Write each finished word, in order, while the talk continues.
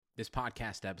This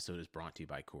podcast episode is brought to you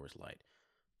by Coors Light.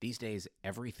 These days,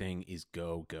 everything is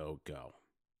go, go, go.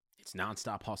 It's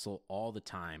nonstop hustle all the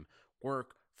time.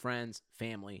 Work, friends,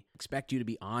 family expect you to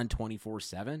be on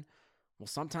 24/7. Well,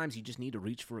 sometimes you just need to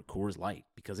reach for a Coors Light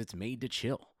because it's made to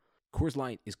chill. Coors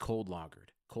Light is cold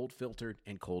lagered, cold filtered,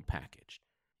 and cold packaged.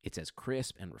 It's as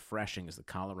crisp and refreshing as the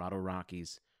Colorado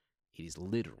Rockies. It is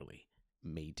literally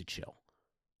made to chill.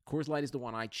 Coors Light is the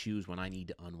one I choose when I need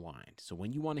to unwind. So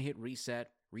when you want to hit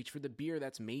reset, reach for the beer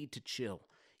that's made to chill.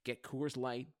 Get Coors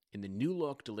Light in the new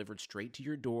look delivered straight to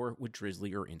your door with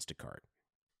Drizzly or Instacart.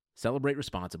 Celebrate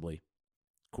responsibly.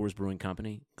 Coors Brewing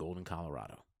Company, Golden,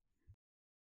 Colorado.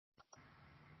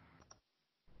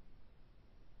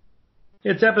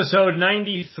 It's episode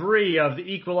 93 of the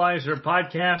Equalizer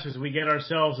Podcast as we get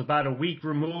ourselves about a week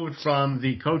removed from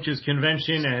the Coaches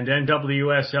Convention and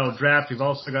NWSL Draft. We've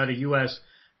also got a U.S.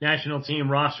 national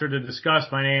team roster to discuss.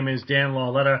 My name is Dan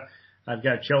Lauletta. I've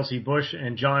got Chelsey Bush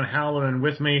and John Halloran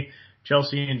with me.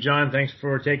 Chelsey and John, thanks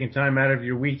for taking time out of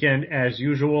your weekend as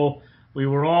usual. We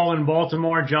were all in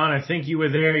Baltimore. John, I think you were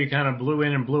there. You kind of blew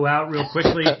in and blew out real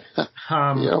quickly.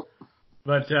 Yep.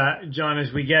 But, John,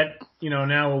 as we get,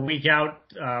 now a week out,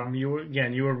 you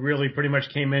were really pretty much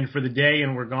came in for the day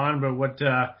and we're gone. But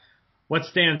what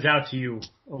stands out to you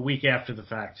a week after the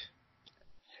fact?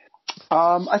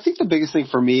 I think the biggest thing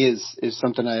for me is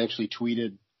something I actually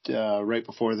tweeted right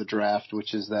before the draft,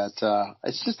 which is that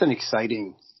it's just an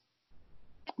exciting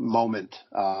moment,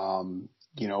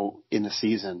 in the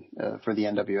season for the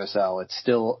NWSL. It's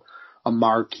still a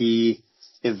marquee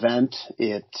event.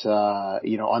 It,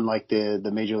 unlike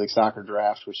the Major League Soccer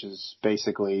draft, which is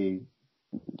basically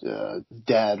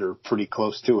dead or pretty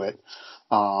close to it.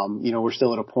 We're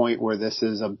still at a point where this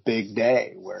is a big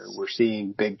day where we're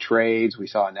seeing big trades. We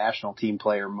saw a national team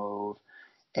player move,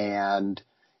 and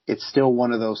it's still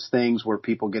one of those things where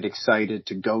people get excited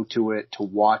to go to it, to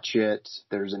watch it.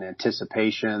 There's an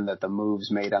anticipation that the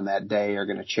moves made on that day are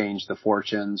going to change the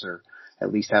fortunes or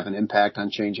at least have an impact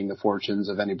on changing the fortunes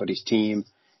of anybody's team.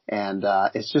 And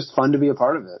it's just fun to be a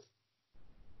part of it.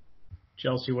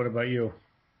 Chelsey, what about you?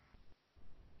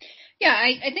 Yeah,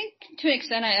 I think to an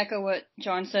extent I echo what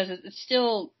John says. It's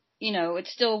still,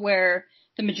 it's still where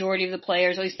the majority of the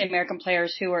players, at least the American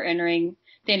players who are entering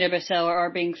the NWSL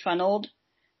are being funneled.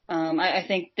 I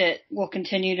think that we'll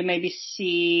continue to maybe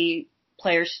see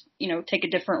players, take a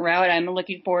different route. I'm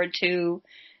looking forward to,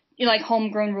 like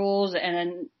homegrown rules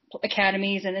and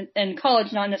academies and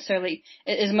college, not necessarily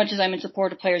as much as I'm in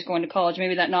support of players going to college,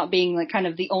 maybe that not being like kind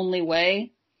of the only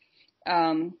way.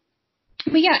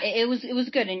 But yeah, it was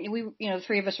good. And we, the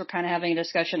three of us were kind of having a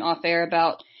discussion off air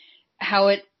about how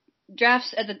it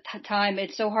drafts at the time.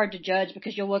 It's so hard to judge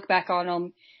because you'll look back on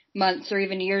them months or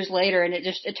even years later, and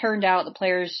it turned out the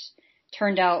players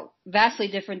turned out vastly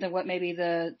different than what maybe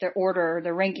their order or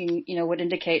their ranking, would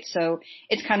indicate. So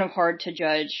it's kind of hard to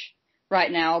judge right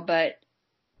now, but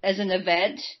as an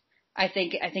event, I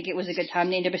think it was a good time.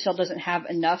 The NWSL doesn't have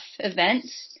enough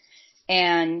events,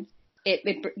 and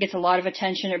it gets a lot of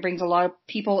attention. It brings a lot of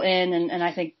people in, and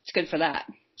I think it's good for that.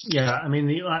 Yeah, I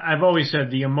mean, I've always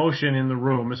said the emotion in the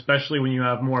room, especially when you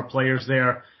have more players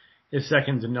there, is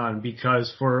second to none,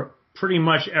 because for pretty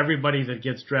much everybody that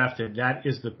gets drafted, that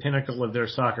is the pinnacle of their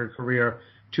soccer career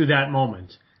to that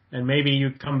moment. And maybe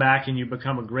you come back and you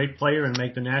become a great player and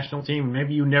make the national team.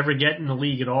 Maybe you never get in the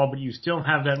league at all, but you still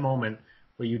have that moment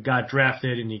where you got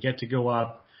drafted and you get to go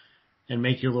up and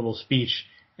make your little speech.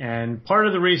 And part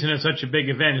of the reason it's such a big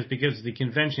event is because the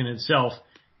convention itself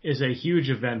is a huge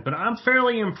event. But I'm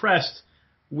fairly impressed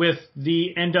with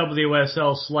the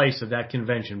NWSL slice of that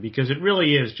convention because it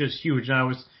really is just huge. And I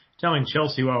was telling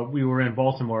Chelsey while we were in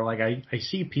Baltimore, like I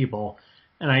see people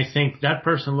and I think that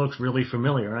person looks really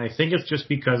familiar. And I think it's just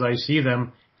because I see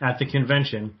them at the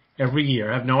convention every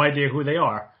year. I have no idea who they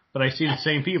are, but I see the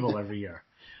same people every year.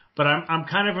 But I'm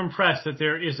kind of impressed that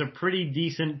there is a pretty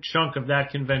decent chunk of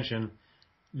that convention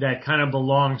that kind of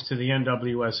belongs to the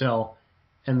NWSL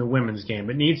and the women's game.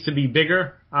 It needs to be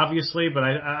bigger, obviously, but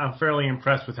I'm fairly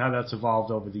impressed with how that's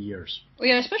evolved over the years. Well,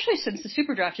 yeah, especially since the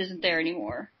Super Draft isn't there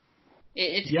anymore.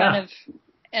 It's kind of,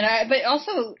 but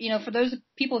also, for those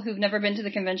people who've never been to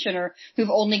the convention or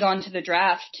who've only gone to the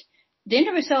draft, the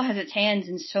NWSL has its hands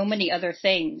in so many other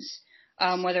things.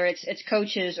 Whether it's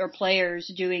coaches or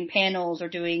players doing panels or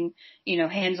doing,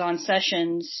 hands-on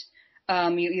sessions.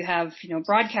 You have,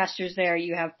 broadcasters there,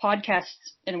 you have podcasts,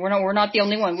 and we're not the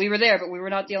only one. We were there, but we were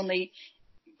not the only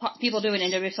people doing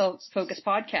NWSL focused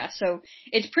podcasts. So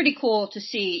it's pretty cool to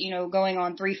see, going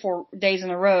on 3-4 days in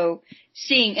a row,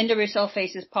 seeing NWSL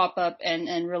faces pop up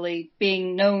and really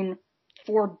being known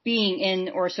for being in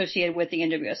or associated with the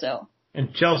NWSL.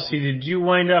 And Chelsey, did you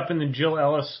wind up in the Jill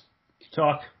Ellis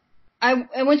talk? I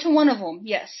went to one of them,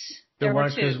 yes. There were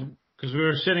two. Because we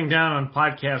were sitting down on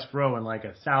Podcast Row and like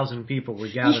 1,000 people were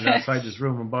gathered outside this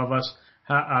room above us.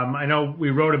 I know we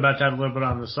wrote about that a little bit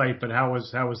on the site, but how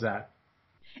was that?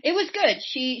 It was good.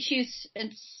 She's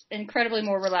incredibly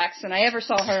more relaxed than I ever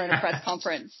saw her in a press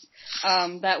conference.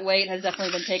 That weight has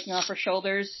definitely been taken off her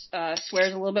shoulders.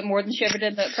 Swears a little bit more than she ever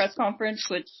did at that press conference,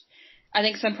 which I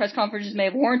think some press conferences may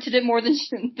have warranted it more than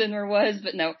there was,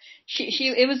 but no.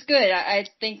 It was good. I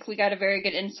think we got a very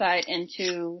good insight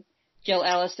into Jill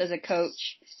Ellis as a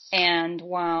coach, and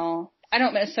while I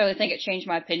don't necessarily think it changed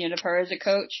my opinion of her as a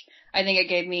coach, I think it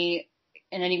gave me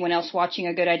and anyone else watching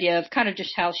a good idea of kind of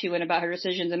just how she went about her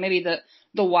decisions and maybe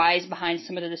the whys behind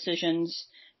some of the decisions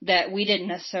that we didn't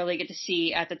necessarily get to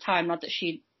see at the time. Not that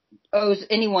she owes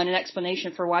anyone an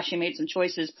explanation for why she made some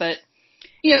choices, but,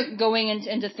 going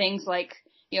into things like,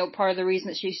 part of the reason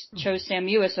that she chose Sam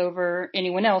Ewis over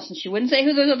anyone else, and she wouldn't say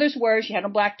who those others were. She had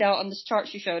them blacked out on this chart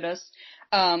she showed us.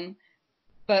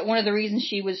 But one of the reasons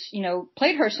she was,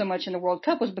 played her so much in the World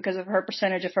Cup was because of her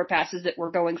percentage of her passes that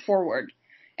were going forward.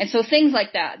 And so things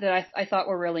like that I thought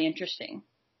were really interesting.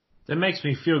 That makes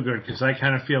me feel good because I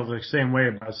kind of feel the same way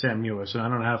about Sam Ewis, and I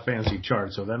don't have fancy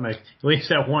charts, so that makes, at least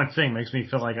that one thing makes me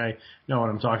feel like I know what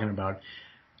I'm talking about.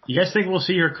 You guys think we'll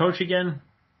see her coach again?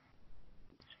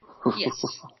 Yes.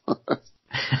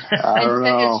 I don't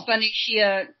know. It's funny,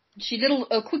 she did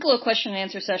a quick little question and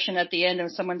answer session at the end, and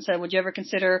someone said, would you ever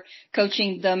consider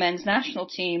coaching the men's national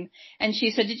team? And she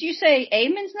said, did you say a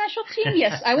men's national team?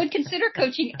 Yes, I would consider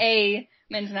coaching a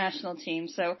men's national team.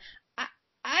 So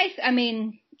I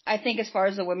mean, I think as far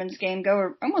as the women's game go,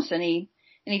 or almost any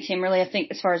team really, I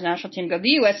think as far as national team go, the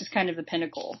U.S. is kind of the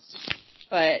pinnacle.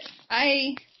 But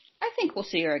I think we'll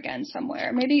see her again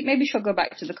somewhere. Maybe she'll go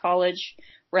back to the college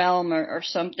realm or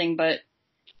something, but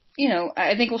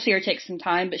I think we'll see her take some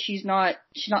time, but she's not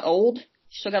old.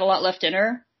 She's still got a lot left in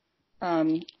her.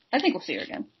 I think we'll see her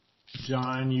again.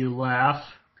 John, you laugh.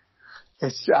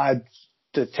 It's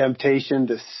the temptation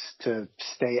to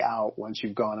stay out once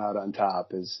you've gone out on top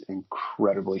is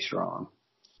incredibly strong.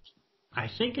 I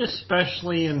think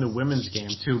especially in the women's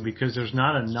game too, because there's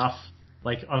not enough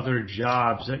other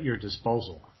jobs at your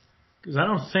disposal. Because I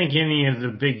don't think any of the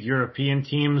big European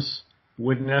teams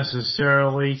would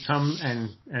necessarily come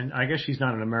and I guess she's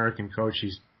not an American coach.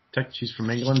 She's from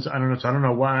England. I don't know. So I don't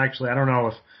know why. Actually, I don't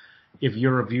know if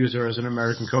Europe views her as an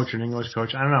American coach or an English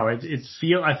coach. I don't know.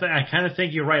 I kind of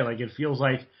think you're right. It feels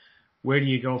like, where do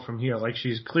you go from here?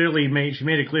 She's clearly made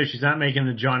it clear she's not making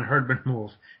the John Herdman move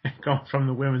and going from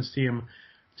the women's team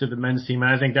to the men's team.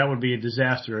 And I think that would be a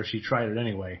disaster if she tried it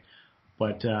anyway.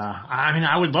 But,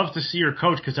 I would love to see her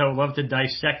coach because I would love to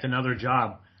dissect another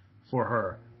job for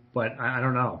her. But I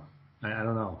don't know. I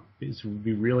don't know. It would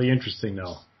be really interesting,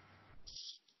 though.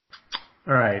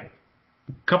 All right.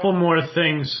 A couple more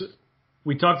things.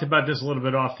 We talked about this a little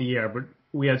bit off the air, but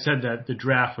we had said that the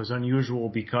draft was unusual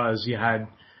because you had,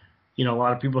 a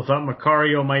lot of people thought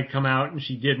Macario might come out, and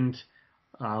she didn't.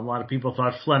 A lot of people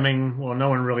thought Fleming, well, no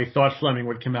one really thought Fleming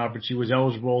would come out, but she was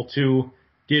eligible too,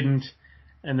 didn't.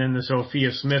 And then the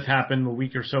Sophia Smith happened a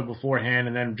week or so beforehand,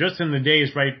 and then just in the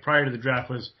days right prior to the draft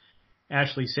was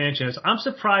Ashley Sanchez. I'm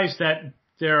surprised that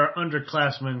there are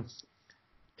underclassmen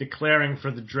declaring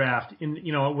for the draft.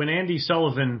 When Andy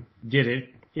Sullivan did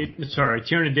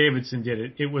Tierna Davidson did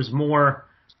it, it was more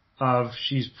of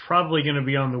she's probably going to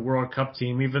be on the World Cup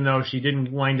team, even though she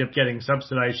didn't wind up getting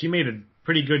subsidized. She made a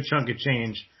pretty good chunk of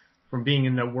change from being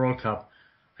in the World Cup.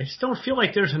 I just don't feel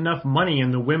like there's enough money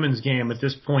in the women's game at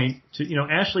this point to,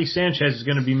 Ashley Sanchez is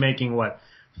going to be making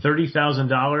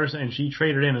 $30,000, and she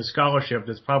traded in a scholarship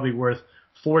that's probably worth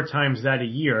 4 times that a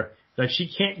year that she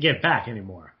can't get back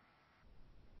anymore.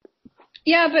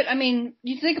 Yeah, but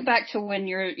you think back to when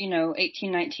you're,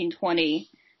 18, 19, 20.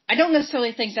 I don't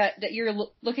necessarily think that you're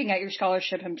looking at your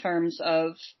scholarship in terms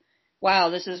of, wow,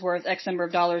 this is worth X number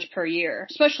of dollars per year,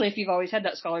 especially if you've always had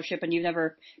that scholarship and you've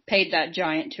never paid that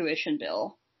giant tuition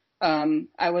bill.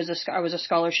 I was a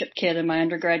scholarship kid in my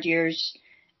undergrad years,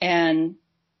 and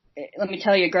let me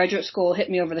tell you, graduate school hit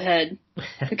me over the head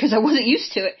because I wasn't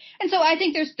used to it. And so I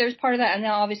think there's part of that. And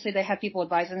now obviously they have people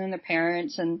advising them, their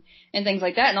parents and things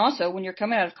like that. And also when you're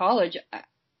coming out of college,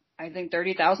 I think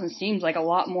 30,000 seems like a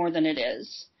lot more than it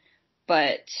is.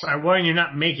 But well, you're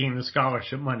not making the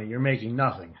scholarship money. You're making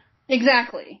nothing.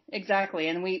 Exactly.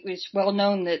 And it's well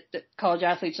known that college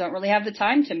athletes don't really have the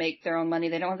time to make their own money.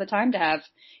 They don't have the time to have,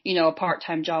 a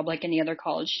part-time job like any other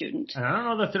college student. And I don't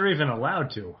know that they're even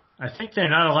allowed to. I think they're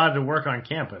not allowed to work on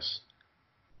campus.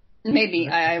 Maybe.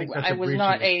 I was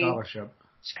not a scholarship.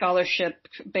 scholarship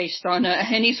based on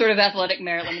any sort of athletic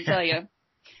merit, let me tell you.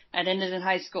 I'd ended in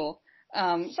high school.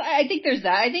 So I think there's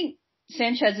that. I think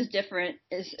Sanchez is different,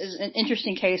 is an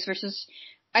interesting case versus,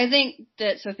 I think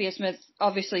that Sophia Smith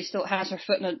obviously still has her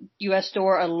foot in the U.S.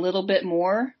 door a little bit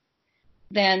more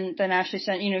than Ashley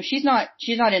Sanchez. You know, she's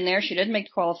not in there. She didn't make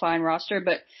the qualifying roster,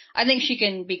 but I think she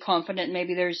can be confident.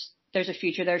 Maybe there's a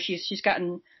future there. She's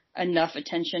gotten enough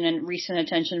attention and recent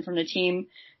attention from the team.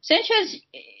 Sanchez,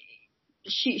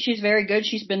 she's very good.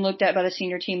 She's been looked at by the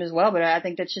senior team as well, but I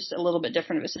think that's just a little bit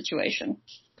different of a situation.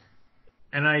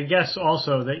 And I guess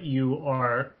also that you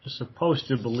are supposed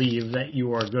to believe that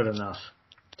you are good enough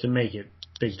to make it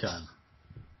big time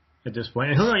at this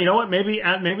point. And you know what? Maybe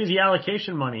the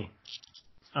allocation money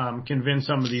convince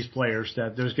some of these players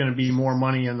that there's going to be more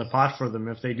money in the pot for them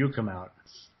if they do come out.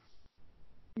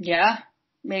 Yeah,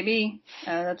 maybe.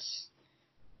 I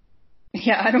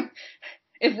don't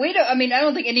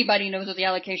think anybody knows what the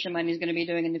allocation money is going to be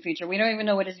doing in the future. We don't even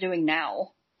know what it's doing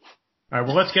now. All right,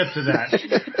 well, let's get to that.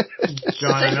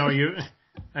 John,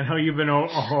 I know you've been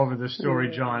all over this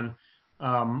story, John.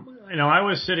 I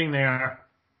was sitting there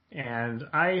and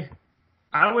I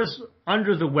was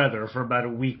under the weather for about a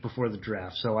week before the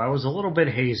draft, so I was a little bit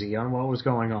hazy on what was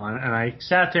going on. And I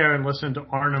sat there and listened to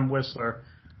Arnim Whistler,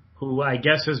 who I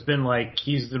guess has been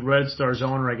he's the Red Stars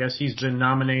owner. I guess he's been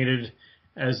nominated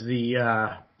as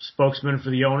the spokesman for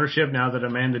the ownership now that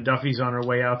Amanda Duffy's on her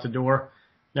way out the door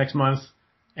next month.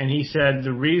 And he said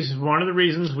one of the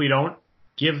reasons we don't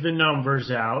give the numbers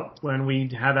out when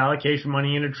we have allocation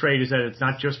money in a trade is that it's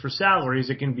not just for salaries.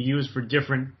 It can be used for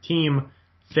different team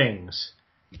things.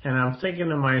 And I'm thinking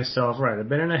to myself, right, I've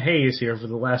been in a haze here for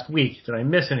the last week. Did I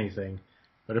miss anything?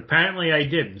 But apparently I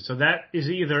didn't. So that is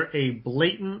either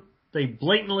they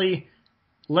blatantly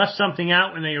left something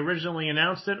out when they originally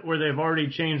announced it, or they've already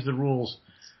changed the rules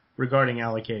regarding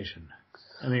allocation.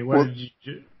 I mean, did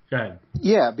you go ahead.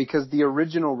 Yeah, because the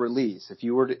original release, if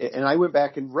you were to, and I went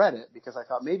back and read it because I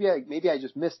thought maybe I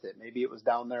just missed it. Maybe it was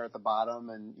down there at the bottom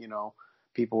and,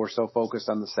 people were so focused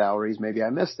on the salaries, maybe I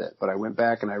missed it. But I went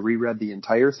back and I reread the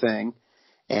entire thing,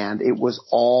 and it was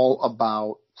all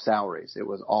about salaries. It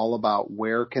was all about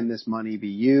where can this money be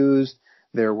used.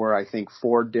 There were, I think,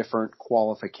 4 different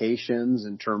qualifications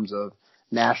in terms of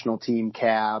national team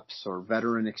caps or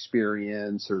veteran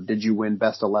experience or did you win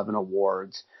best 11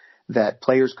 awards that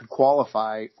players could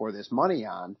qualify for this money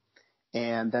on.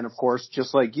 And then, of course,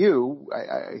 just like you,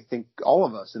 I think all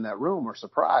of us in that room were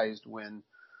surprised when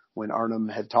Arnim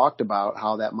had talked about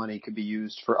how that money could be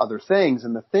used for other things.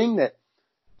 And the thing that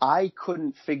I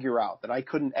couldn't figure out, that I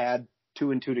couldn't add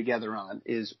 2 and 2 together on,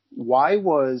 is why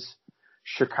was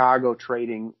Chicago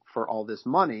trading for all this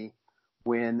money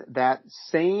when that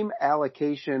same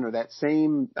allocation or that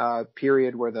same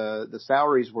period where the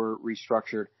salaries were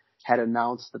restructured had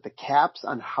announced that the caps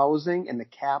on housing and the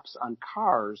caps on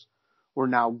cars were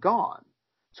now gone.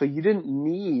 So you didn't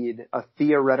need a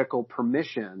theoretical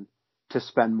permission to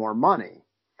spend more money.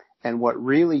 And what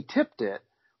really tipped it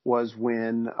was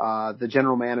when the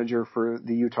general manager for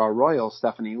the Utah Royals,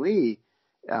 Stephanie Lee,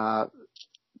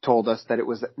 told us that it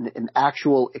was an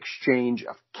actual exchange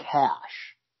of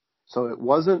cash. So it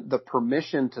wasn't the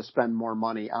permission to spend more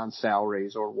money on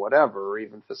salaries or whatever, or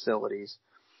even facilities.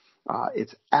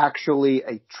 It's actually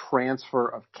a transfer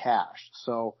of cash.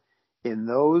 So in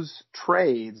those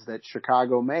trades that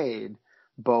Chicago made,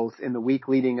 both in the week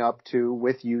leading up to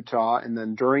with Utah and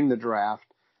then during the draft,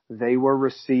 they were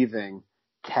receiving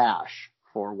cash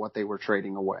for what they were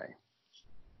trading away.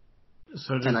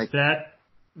 So go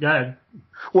ahead.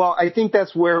 Well, I think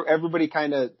that's where everybody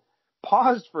kind of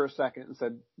paused for a second and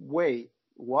said, wait,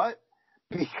 what?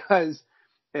 Because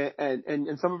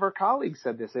and some of our colleagues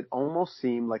said this, it almost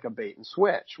seemed like a bait and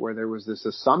switch where there was this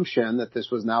assumption that this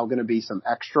was now going to be some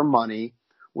extra money,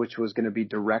 which was going to be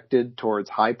directed towards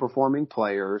high performing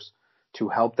players to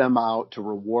help them out, to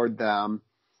reward them.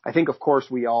 I think, of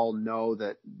course, we all know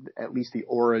that at least the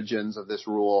origins of this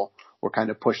rule were kind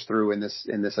of pushed through in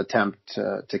this attempt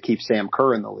to keep Sam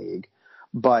Kerr in the league.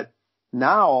 But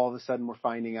now all of a sudden we're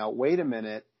finding out, wait a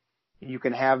minute, you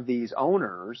can have these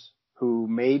owners who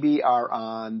maybe are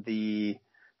on the,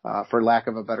 for lack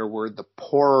of a better word, the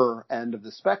poorer end of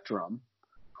the spectrum,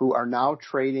 who are now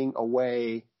trading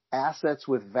away assets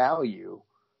with value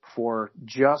for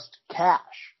just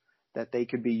cash that they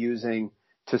could be using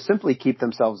to simply keep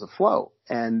themselves afloat.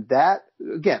 And that,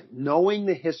 again, knowing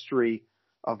the history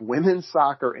of women's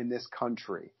soccer in this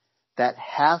country, that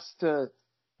has to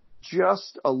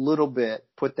just a little bit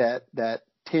put that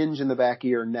tinge in the back of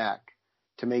your neck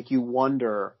to make you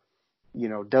wonder,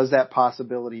 does that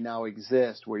possibility now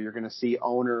exist where you're going to see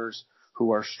owners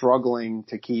who are struggling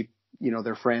to keep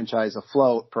their franchise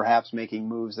afloat, perhaps making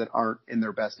moves that aren't in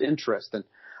their best interest. And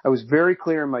I was very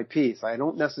clear in my piece. I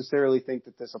don't necessarily think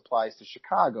that this applies to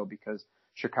Chicago because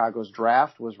Chicago's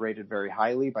draft was rated very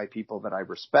highly by people that I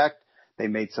respect. They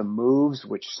made some moves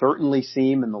which certainly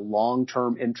seem in the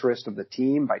long-term interest of the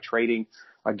team by trading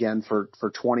again for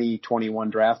 2021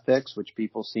 draft picks, which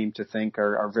people seem to think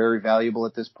are very valuable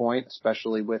at this point,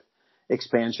 especially with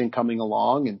expansion coming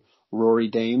along. And Rory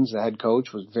Dames, the head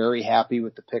coach, was very happy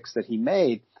with the picks that he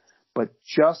made. But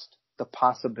just the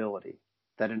possibility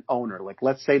that an owner, like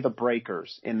let's say the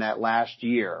Breakers in that last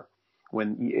year,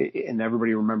 and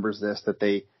everybody remembers this, that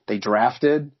they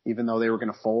drafted even though they were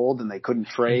going to fold and they couldn't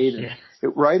trade. Yeah.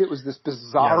 And it was this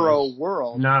bizarro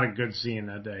world. Not a good scene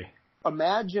that day.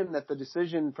 Imagine that the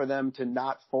decision for them to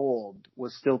not fold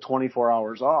was still 24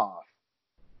 hours off.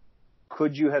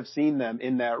 Could you have seen them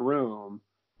in that room,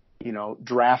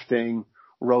 drafting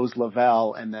Rose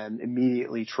Lavelle and then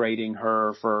immediately trading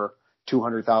her for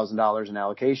 $200,000 in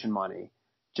allocation money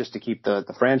just to keep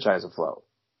the franchise afloat?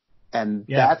 And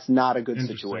that's not a good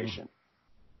situation.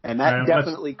 And that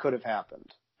definitely could have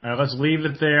happened. Let's leave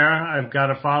it there. I've got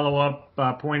a follow-up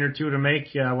point or two to make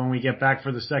when we get back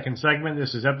for the second segment.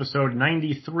 This is episode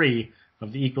 93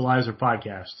 of the Equalizer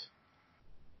Podcast.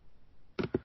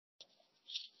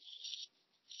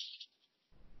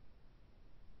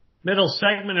 Middle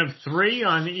segment of 3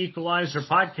 on the Equalizer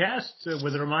Podcast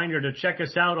with a reminder to check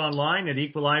us out online at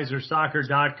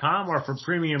equalizersoccer.com or for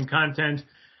premium content,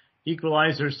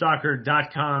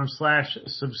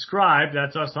 equalizersoccer.com/subscribe.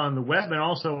 That's us on the web. And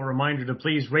also a reminder to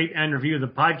please rate and review the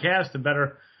podcast. The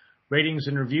better ratings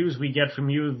and reviews we get from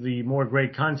you, the more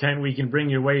great content we can bring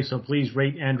your way. So please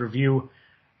rate and review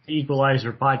the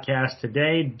Equalizer Podcast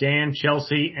today. Dan,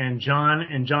 Chelsey, and John.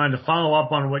 And John, to follow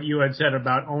up on what you had said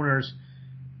about owners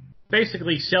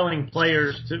basically selling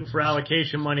players for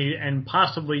allocation money and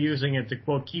possibly using it to,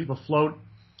 quote, keep afloat.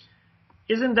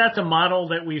 Isn't that the model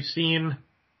that we've seen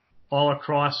all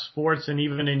across sports and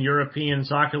even in European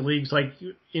soccer leagues? Like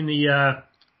in the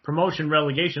promotion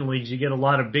relegation leagues, you get a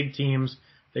lot of big teams.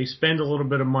 They spend a little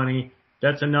bit of money.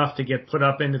 That's enough to get put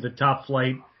up into the top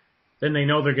flight. Then they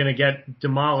know they're going to get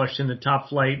demolished in the top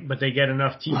flight, but they get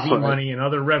enough TV money and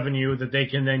other revenue that they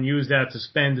can then use that to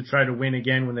spend to try to win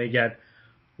again when they get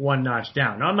one notch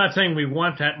down. Now, I'm not saying we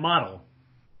want that model,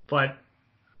 but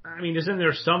I mean, isn't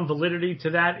there some validity to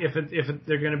that if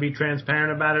they're going to be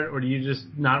transparent about it, or do you just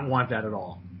not want that at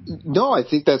all? No, I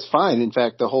think that's fine. In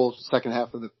fact, the whole second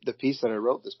half of the piece that I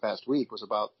wrote this past week was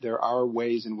about there are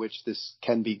ways in which this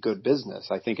can be good business.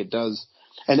 I think it does.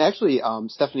 And actually,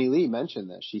 Stephanie Lee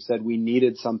mentioned this. She said we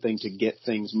needed something to get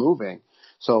things moving.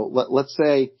 So let's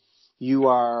say you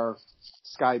are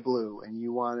Sky Blue and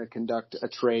you want to conduct a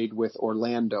trade with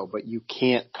Orlando, but you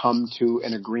can't come to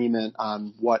an agreement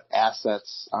on what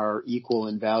assets are equal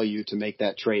in value to make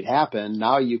that trade happen.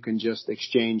 Now you can just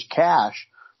exchange cash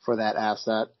for that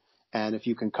asset. And if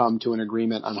you can come to an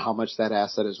agreement on how much that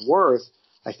asset is worth,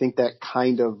 I think that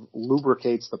kind of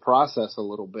lubricates the process a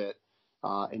little bit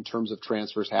in terms of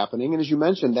transfers happening. And as you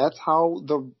mentioned, that's how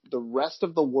the rest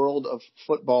of the world of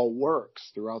football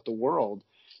works throughout the world.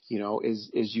 Is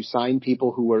you sign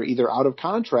people who are either out of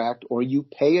contract or you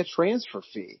pay a transfer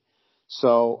fee.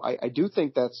 So I do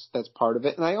think that's part of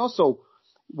it. And I also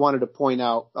wanted to point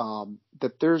out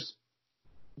that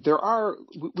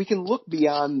we can look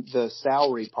beyond the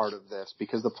salary part of this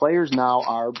because the players now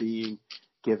are being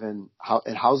given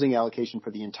a housing allocation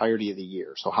for the entirety of the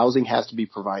year. So housing has to be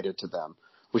provided to them,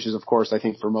 which is, of course, I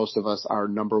think for most of us, our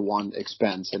number one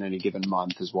expense in any given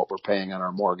month is what we're paying on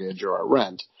our mortgage or our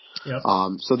rent. Yep.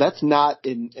 So that's not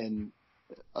in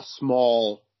a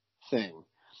small thing.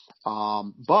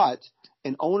 But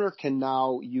an owner can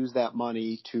now use that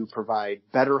money to provide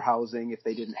better housing if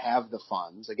they didn't have the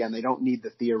funds. Again, they don't need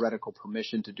the theoretical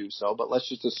permission to do so, but let's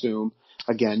just assume,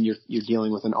 again, you're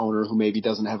dealing with an owner who maybe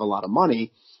doesn't have a lot of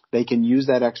money. They can use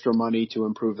that extra money to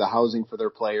improve the housing for their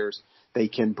players. They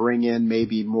can bring in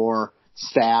maybe more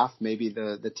staff. Maybe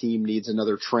the team needs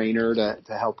another trainer to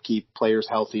help keep players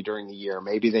healthy during the year.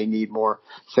 Maybe they need more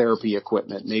therapy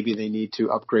equipment. Maybe they need to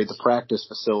upgrade the practice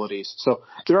facilities. So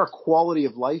there are quality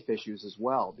of life issues as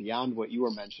well beyond what you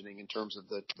were mentioning in terms of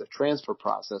the transfer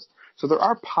process. So there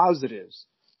are positives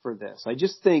for this. I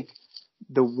just think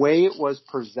the way it was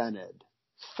presented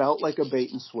felt like a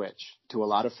bait and switch to a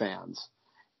lot of fans.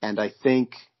 And I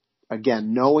think,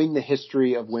 again, knowing the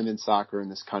history of women's soccer in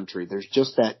this country, there's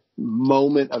just that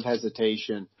moment of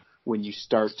hesitation when you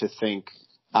start to think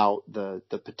out the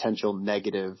potential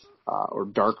negative or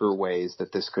darker ways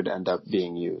that this could end up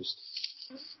being used.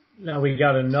 Now we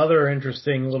got another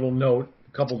interesting little note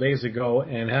a couple days ago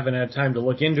and haven't had time to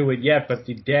look into it yet, but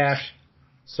the Dash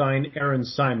signed Aaron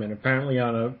Simon, apparently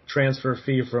on a transfer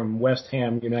fee from West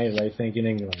Ham United, I think, in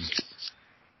England.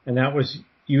 And that was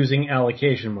using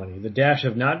allocation money. The Dash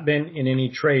have not been in any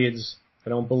trades. I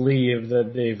don't believe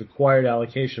that they've acquired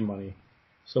allocation money.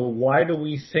 So why do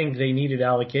we think they needed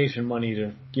allocation money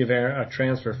to give a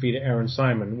transfer fee to Aaron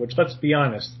Simon? Which, let's be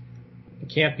honest,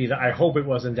 it can't be that. I hope it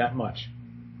wasn't that much.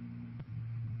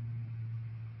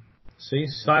 See,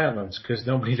 silence, because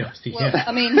nobody knows the answer.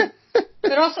 I mean,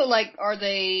 but also, like, are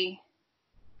they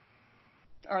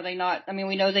not? I mean,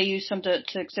 we know they used some to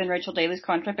extend Rachel Daly's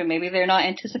contract, but maybe they're not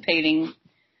anticipating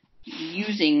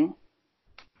using.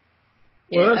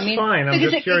 Well, that's fine. I'm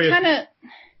just curious.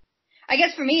 I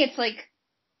guess for me, it's like,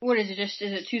 what is it? Is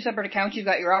it two separate accounts? You've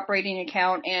got your operating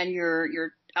account and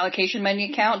your allocation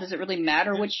money account. Does it really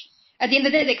matter which? At the end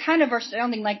of the day, they kind of are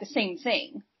sounding like the same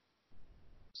thing.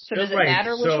 So does it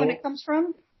matter which one it comes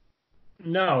from?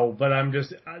 No, but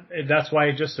that's why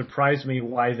it just surprised me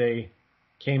why they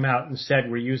came out and said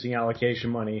we're using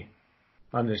allocation money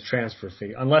on this transfer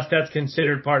fee. Unless that's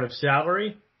considered part of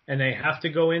salary and they have to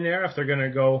go in there if they're going to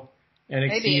go and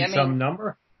exceed some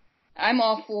number. I'm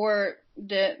all for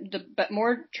the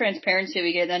more transparency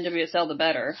we get in NWSL, the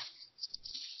better.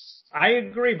 I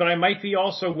agree, but I might be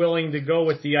also willing to go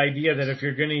with the idea that if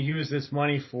you're going to use this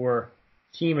money for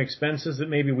team expenses, that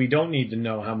maybe we don't need to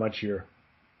know how much you're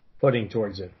putting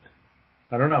towards it.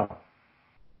 I don't know.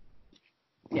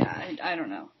 Yeah, I don't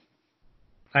know.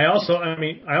 I also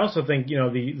think,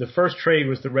 the first trade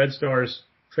was the Red Stars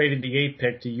traded the 8th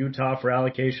pick to Utah for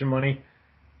allocation money,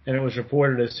 and it was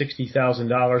reported as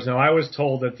 $60,000. Now, I was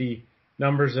told that the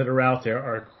numbers that are out there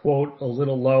are, quote, a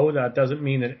little low. That doesn't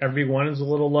mean that everyone is a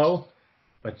little low,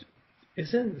 but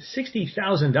isn't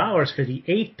 $60,000 for the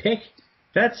 8th pick?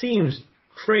 That seems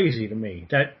crazy to me.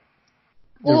 That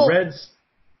the Red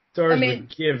Stars would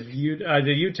give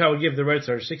the Utah would give the Red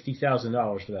Stars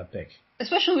 $60,000 for that pick.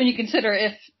 Especially when you consider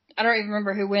I don't even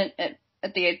remember who went at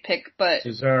the 8th pick, but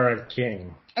Cesara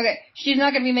King. Okay, she's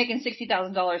not going to be making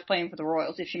 $60,000 playing for the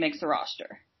Royals if she makes the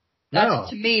roster. That's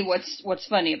to me what's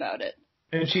funny about it.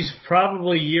 And she's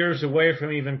probably years away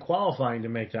from even qualifying to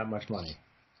make that much money.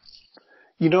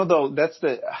 Though, that's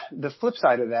the flip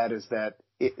side of that is that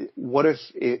what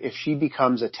if she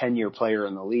becomes a 10-year player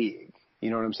in the league? You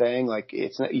know what I'm saying? Like,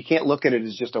 you can't look at it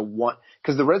as just a one,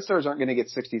 because the Red Stars aren't going to get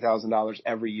 $60,000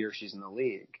 every year she's in the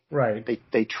league. Right.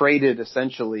 They traded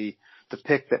essentially the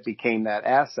pick that became that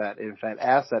asset. And if that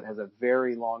asset has a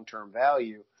very long-term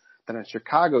value, then on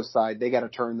Chicago's side, they got to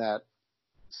turn that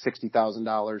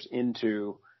 $60,000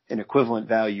 into an equivalent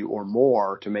value or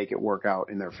more to make it work out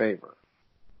in their favor.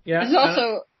 Yeah. This is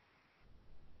also.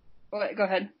 Go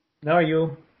ahead. No,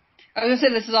 you. I was going to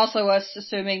say this is also us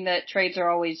assuming that trades are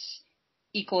always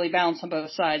equally balanced on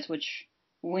both sides, which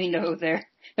we know they're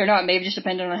not. Maybe just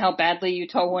depending on how badly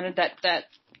Utah wanted that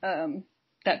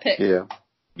pick. Yeah.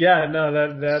 Yeah.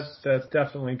 No, that's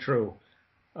definitely true.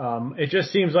 It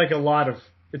just seems like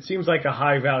it seems like a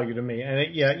high value to me.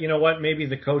 And you know what? Maybe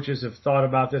the coaches have thought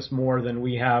about this more than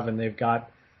we have, and they've got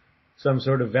some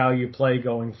sort of value play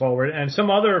going forward. And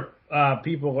some other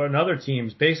people and other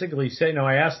teams basically say,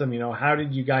 I asked them, how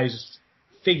did you guys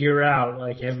figure out,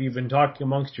 like, have you been talking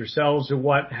amongst yourselves or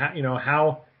what?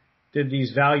 How did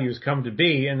these values come to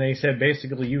be? And they said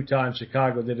basically Utah and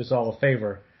Chicago did us all a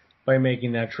favor by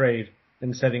making that trade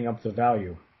and setting up the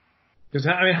value. Because,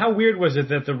 how weird was it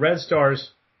that the Red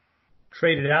Stars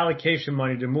traded allocation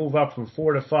money to move up from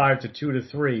 4 to 5 to 2 to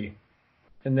 3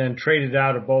 and then traded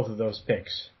out of both of those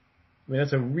picks?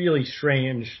 That's a really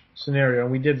strange scenario.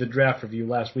 And we did the draft review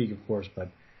last week, of course, but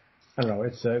I don't know.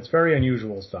 It's very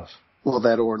unusual stuff. Well,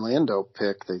 that Orlando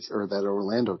pick, or that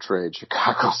Orlando trade,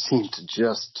 Chicago seemed to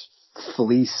just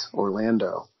fleece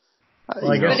Orlando.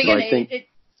 Well, but again,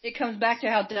 it comes back to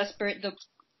how desperate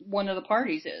one of the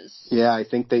parties is. Yeah, I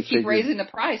think they keep raising the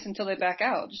price until they back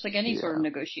out, just like any sort of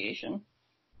negotiation.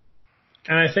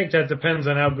 And I think that depends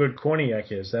on how good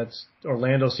Korniak is.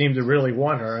 Orlando seemed to really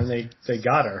want her, and they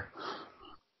got her.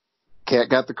 Cat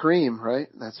got the cream, right?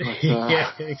 That's what.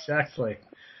 Yeah, exactly.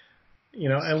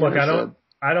 And look,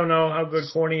 I don't know how good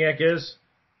Korniak is,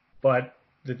 but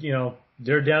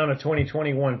they're down a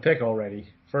 2021 pick already,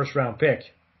 first round pick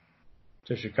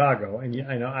to Chicago,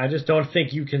 and I just don't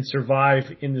think you can survive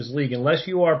in this league unless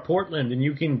you are Portland and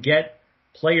you can get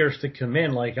players to come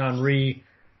in like Henry.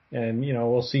 And,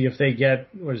 we'll see if they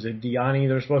get, Diani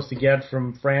they're supposed to get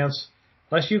from France.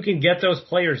 Unless you can get those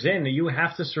players in, you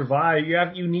have to survive.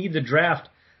 You need the draft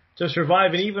to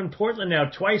survive. And even Portland now,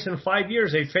 twice in 5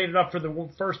 years, they traded up for the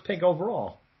first pick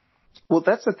overall. Well,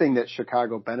 that's the thing that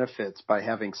Chicago benefits by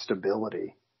having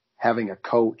stability. having a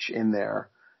coach in there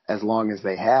as long as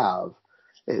they have,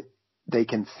 they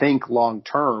can think long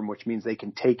term, which means they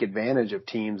can take advantage of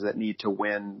teams that need to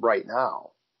win right now.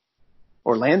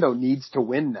 Orlando needs to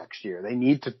win next year. They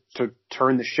need to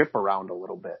turn the ship around a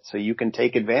little bit, so you can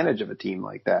take advantage of a team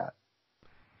like that.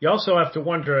 You also have to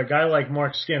wonder, a guy like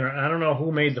Mark Skinner, I don't know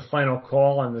who made the final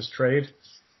call on this trade,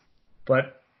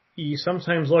 but you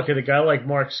sometimes look at a guy like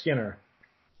Mark Skinner,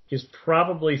 he's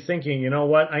probably thinking, you know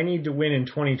what, I need to win in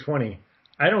 2020.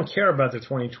 I don't care about the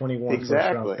 2021 first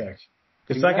round pick.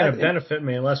 It's not going to benefit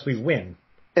me unless we win.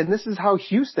 And this is how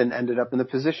Houston ended up in the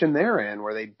position they're in,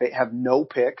 where they have no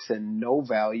picks and no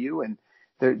value, and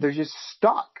they're just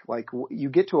stuck. Like, you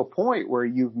get to a point where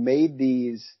you've made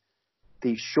these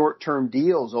short-term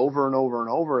deals over and over and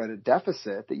over at a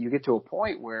deficit, that you get to a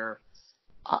point where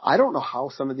I don't know how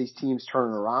some of these teams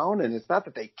turn around. And it's not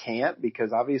that they can't,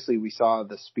 because obviously we saw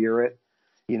the Spirit,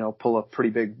 pull a pretty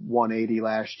big 180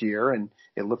 last year, and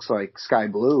it looks like Sky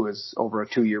Blue is over a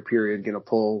 2-year period going to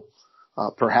pull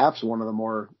perhaps one of the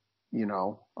more,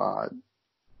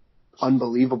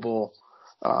 unbelievable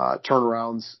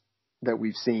turnarounds that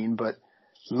we've seen. But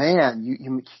man,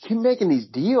 you keep making these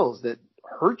deals that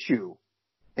hurt you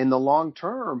in the long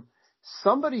term.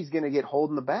 Somebody's going to get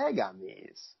holding the bag on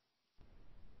these.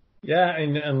 Yeah,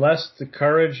 and unless the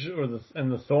Courage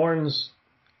and the Thorns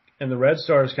and the Red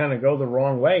Stars kind of go the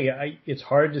wrong way, it's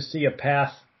hard to see a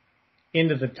path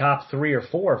into the top 3 or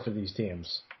 4 for these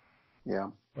teams. Yeah.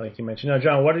 Like you mentioned. Now,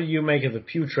 John, what do you make of the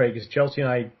Pugh trade? Because Chelsey and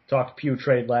I talked Pugh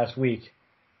trade last week.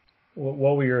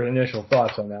 What were your initial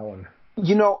thoughts on that one?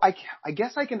 I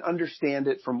guess I can understand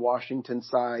it from Washington's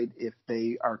side if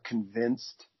they are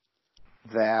convinced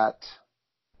that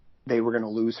they were going to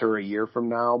lose her a year from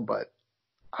now, but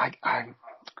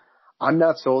I'm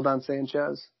not sold on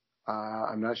Sanchez.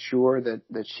 I'm not sure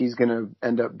that she's going to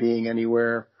end up being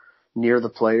anywhere near the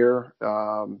player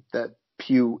that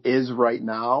Pugh is right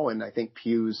now, and I think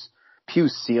Pugh's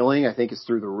ceiling, I think, is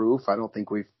through the roof. I don't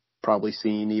think we've probably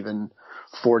seen even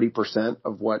 40%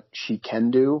 of what she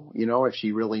can do. If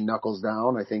she really knuckles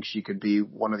down, I think she could be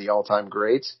one of the all-time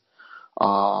greats.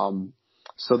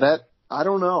 So that, I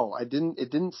don't know. It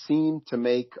didn't seem to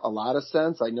make a lot of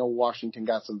sense. I know Washington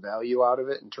got some value out of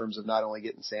it in terms of not only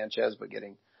getting Sanchez, but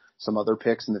getting some other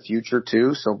picks in the future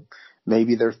too. So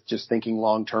maybe they're just thinking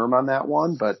long term on that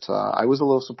one. But I was a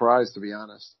little surprised, to be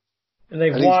honest. And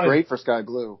I think it's great for Sky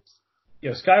Blue.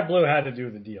 Yeah, Sky Blue had to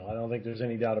do the deal. I don't think there's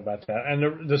any doubt about that.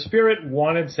 And the Spirit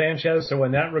wanted Sanchez, so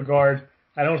in that regard,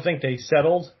 I don't think they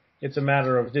settled. It's a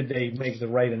matter of, did they make the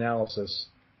right analysis?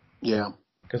 Yeah.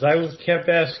 Because I kept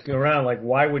asking around, like,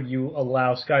 why would you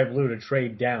allow Sky Blue to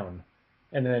trade down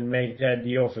and then make that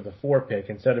deal for the 4 pick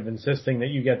instead of insisting that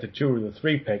you get the 2 or the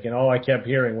 3 pick? And all I kept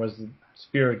hearing was the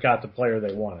Spirit got the player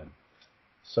they wanted.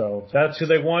 So if that's who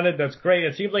they wanted, that's great.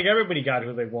 It seems like everybody got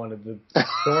who they wanted. The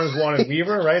Thorns wanted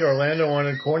Weaver, right? Orlando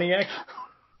wanted Korniak.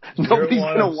 Nobody's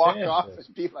going to walk off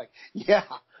and be like, yeah,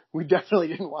 we definitely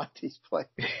didn't want these players.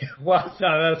 Well,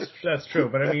 no, that's true.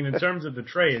 But I mean, in terms of the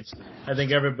trades, I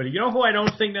think everybody, who I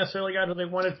don't think necessarily got who they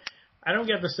wanted? I don't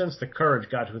get the sense the Courage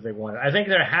got who they wanted. I think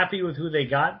they're happy with who they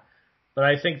got, but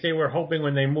I think they were hoping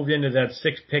when they moved into that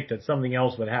 6th pick that something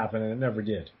else would happen, and it never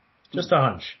did. Just a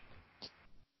hunch.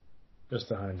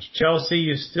 Chelsey,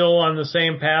 you still on the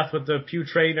same path with the Pugh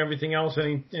trade and everything else?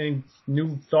 Any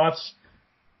new thoughts?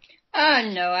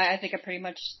 No, I think I pretty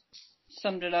much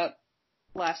summed it up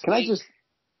last week.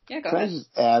 Can I just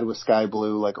add with Sky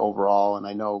Blue, like, overall, and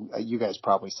I know you guys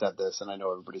probably said this, and I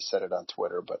know everybody said it on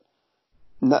Twitter, but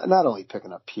not only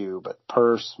picking up Pugh, but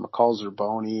Purse, McCall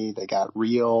Zerboni, they got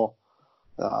Real,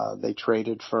 they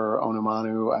traded for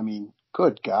Onumanu. I mean,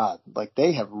 good God, like,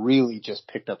 they have really just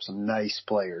picked up some nice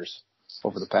players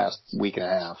over the past week and a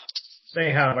half.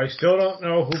 They have. I still don't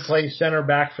know who plays center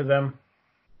back for them,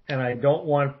 and I don't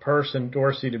want Purse and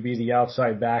Dorsey to be the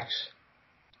outside backs.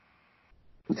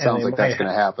 It sounds like that's going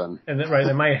to happen. Right,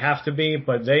 they might have to be,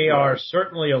 but they are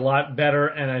certainly a lot better,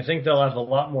 and I think they'll have a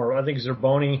lot more. I think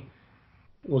Zerboni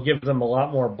will give them a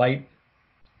lot more bite,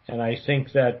 and I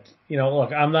think that,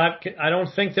 look, I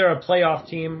don't think they're a playoff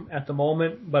team at the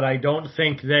moment, but I don't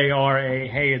think they are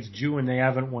hey, it's June, they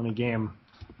haven't won a game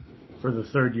for the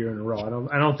 3rd year in a row.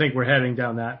 I don't think we're heading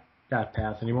down that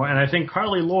path anymore. And I think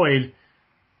Carly Lloyd,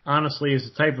 honestly, is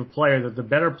the type of player that the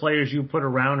better players you put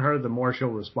around her, the more she'll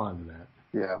respond to that.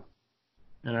 Yeah.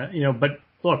 And but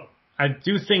look, I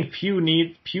do think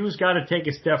Pugh's got to take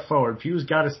a step forward. Pugh's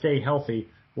got to stay healthy.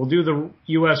 We'll do the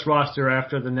U.S. roster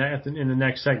after in the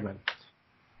next segment.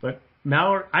 But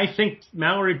I think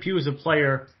Mallory Pugh is a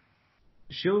player.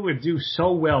 She would do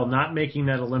so well not making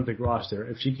that Olympic roster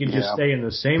if she could just stay in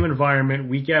the same environment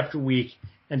week after week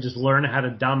and just learn how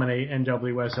to dominate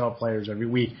NWSL players every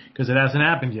week, because it hasn't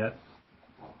happened yet.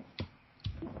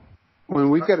 Well,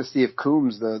 we've got to see if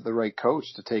Coombs the right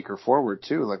coach to take her forward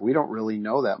too. Like, we don't really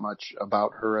know that much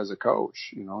about her as a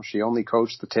coach. You know, she only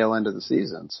coached the tail end of the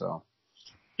season, so.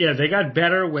 Yeah, they got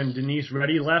better when Denise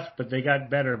Reddy left, but they got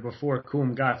better before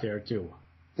Coombs got there too.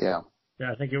 Yeah.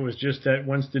 Yeah, I think it was just that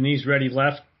once Denise Reddy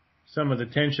left, some of the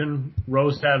tension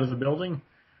rose out of the building.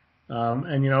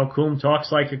 And, you know, Coombs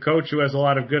talks like a coach who has a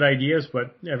lot of good ideas,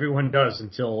 but everyone does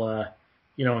until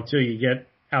you get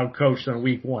out-coached on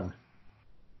week one.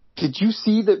 Did you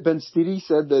see that Ben Stiddy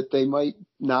said that they might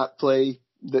not play,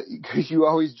 because you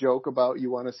always joke about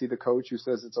you want to see the coach who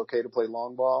says it's okay to play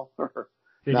long ball?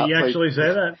 Did he actually say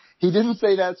that? He didn't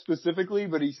say that specifically,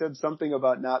 but he said something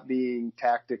about not being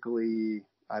tactically,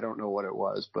 I don't know what it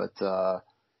was, but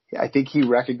I think he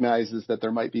recognizes that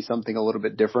there might be something a little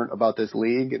bit different about this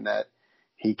league and that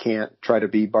he can't try to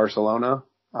beat Barcelona.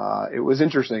 It was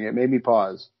interesting. It made me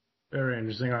pause. Very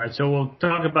interesting. All right, so we'll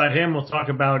talk about him. We'll talk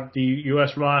about the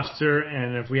U.S. roster,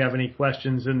 and if we have any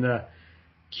questions in the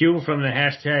queue from the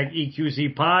hashtag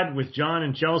EQCPod with John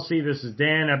and Chelsey. This is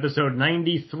Dan, episode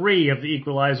 93 of the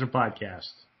Equalizer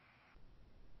Podcast.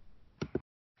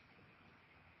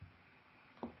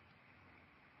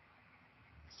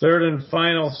 Third and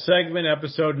final segment,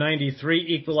 episode 93,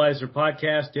 Equalizer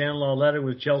Podcast. Dan Lauletta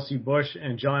with Chelsey Bush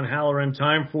and John Halloran.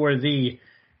 Time for the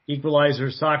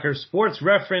Equalizer Soccer Sports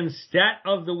Reference Stat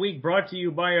of the Week, brought to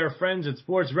you by our friends at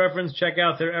Sports Reference. Check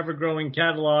out their ever-growing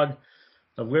catalog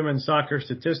of women's soccer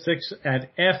statistics at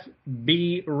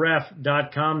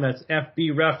fbref.com. That's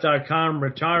fbref.com.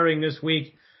 Retiring this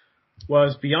week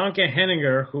was Bianca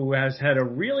Henninger, who has had a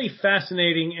really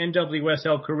fascinating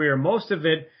NWSL career, most of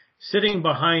it sitting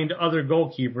behind other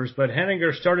goalkeepers. But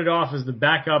Henninger started off as the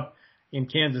backup in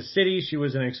Kansas City. She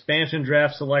was an expansion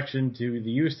draft selection to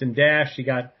the Houston Dash. She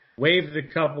got waived a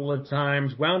couple of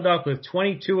times, wound up with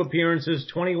 22 appearances,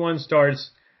 21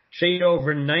 starts, shaded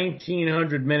over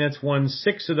 1,900 minutes, won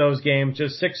 6 of those games,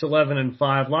 just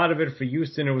 6-11-5. A lot of it for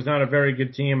Houston. It was not a very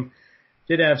good team.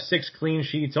 Did have 6 clean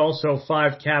sheets, also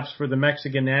 5 caps for the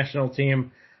Mexican national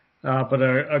team. But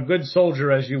a good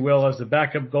soldier, as you will, as the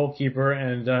backup goalkeeper,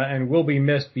 and will be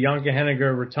missed. Bianca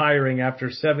Henninger retiring after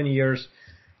 7 years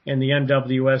in the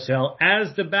NWSL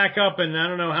as the backup, and I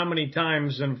don't know how many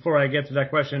times. And before I get to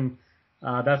that question,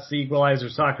 that's the Equalizer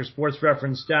Soccer Sports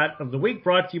Reference Stat of the Week,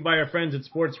 brought to you by our friends at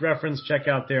Sports Reference. Check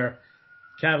out their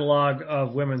catalog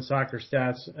of women's soccer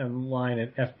stats online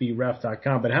at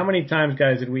fbref.com. But how many times,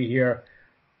 guys, did we hear,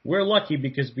 we're lucky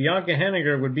because Bianca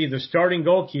Henninger would be the starting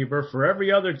goalkeeper for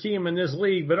every other team in this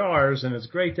league but ours, and it's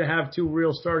great to have 2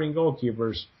 real starting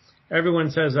goalkeepers.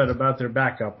 Everyone says that about their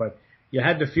backup, but you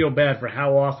had to feel bad for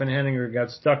how often Henninger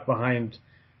got stuck behind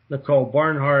Nicole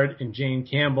Barnhart and Jane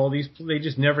Campbell. They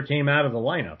just never came out of the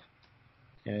lineup,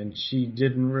 and she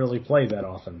didn't really play that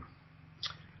often.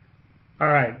 All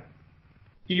right.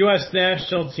 The U.S.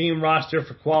 national team roster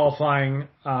for qualifying,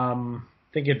 I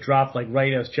think it dropped like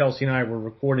right as Chelsey and I were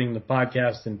recording the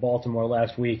podcast in Baltimore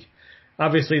last week.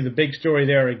 Obviously, the big story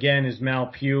there again is Mal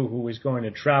Pugh, who is going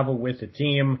to travel with the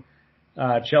team.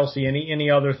 Chelsey, any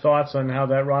other thoughts on how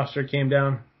that roster came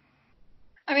down?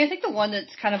 I mean, I think the one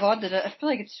that's kind of odd that I feel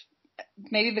like it's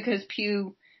maybe because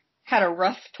Pugh had a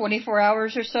rough 24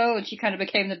 hours or so and she kind of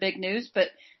became the big news, but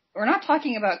we're not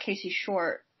talking about Casey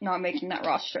Short not making that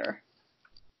roster.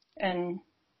 And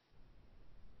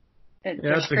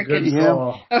that's a good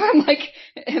call. I'm like,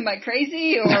 am I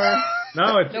crazy or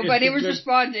no? Nobody was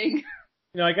responding.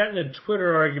 You know, I got in a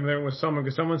Twitter argument with someone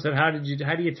because someone said, "How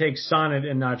do you take Sonnet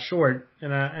and not Short?"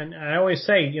 And I always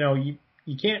say, you know, you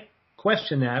can't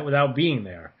question that without being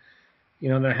there. You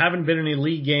know, there haven't been any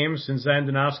league games since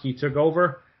Andonovski took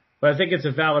over, but I think it's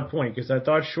a valid point because I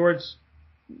thought Short's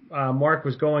mark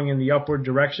was going in the upward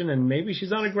direction, and maybe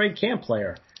she's not a great camp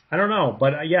player. I don't know,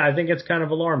 but yeah, I think it's kind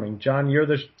of alarming. John, you're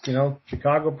the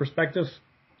Chicago perspective.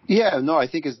 Yeah, no, I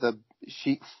think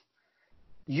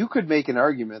you could make an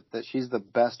argument that she's the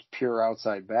best pure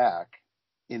outside back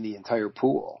in the entire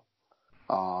pool.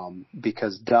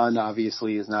 Because Dunn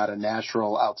obviously is not a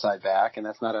natural outside back, and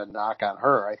that's not a knock on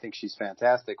her. I think she's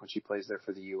fantastic when she plays there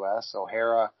for the U.S.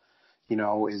 O'Hara,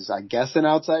 is, I guess, an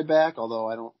outside back, although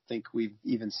I don't think we've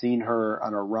even seen her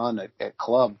on a run at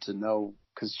club to know,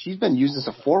 because she's been used as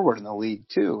a forward in the league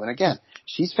too. And again,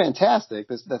 she's fantastic.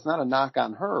 That's not a knock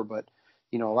on her, but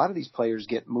a lot of these players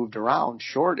get moved around.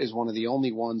 Short is one of the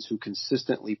only ones who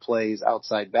consistently plays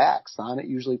outside back. Sonnet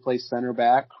usually plays center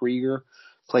back. Krieger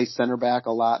plays center back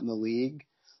a lot in the league.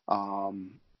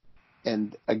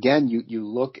 And again, you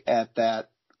look at that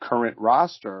current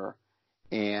roster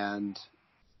and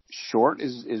Short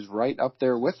is right up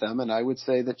there with them, and I would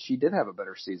say that she did have a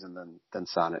better season than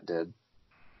Sonnet did.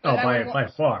 Oh, by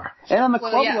far. And on the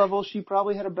club level, she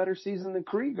probably had a better season than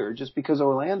Krieger, just because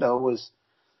Orlando was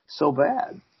so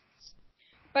bad.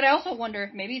 But I also wonder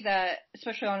if maybe that,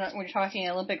 especially when you're talking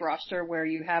Olympic roster where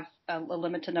you have a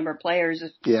limited number of players,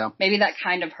 maybe that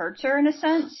kind of hurts her in a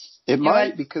sense. It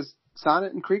might, because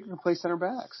Sonnet and Krieger can play center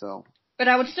back. So. But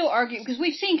I would still argue, because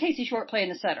we've seen Casey Short play in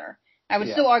the center. I would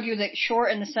still argue that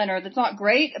Short in the center, that's not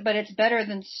great, but it's better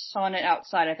than Sonnet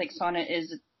outside. I think Sonnet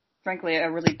is, frankly, a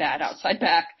really bad outside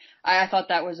back. I thought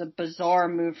that was a bizarre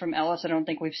move from Ellis. I don't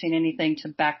think we've seen anything to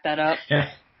back that up.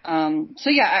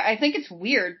 I think it's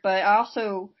weird, but I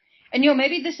also, and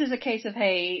maybe this is a case of,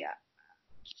 hey,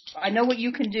 I know what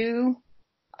you can do.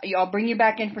 I'll bring you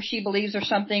back in for She Believes or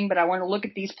something, but I want to look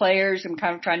at these players. I'm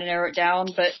kind of trying to narrow it down,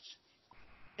 but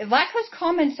Vlatko's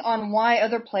comments on why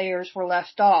other players were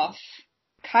left off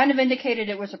kind of indicated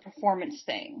it was a performance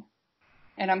thing.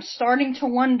 And I'm starting to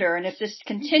wonder, and if this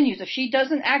continues, if she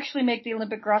doesn't actually make the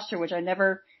Olympic roster, which I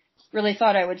never really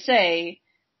thought I would say,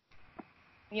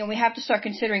 we have to start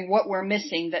considering what we're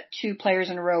missing, that 2 players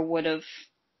in a row would have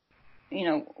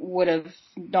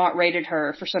not rated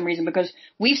her for some reason, because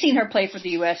we've seen her play for the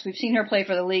U.S., we've seen her play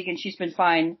for the league, and she's been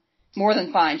fine, more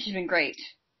than fine. She's been great.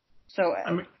 So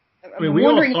I'm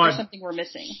wondering if there's something we're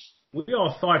missing. We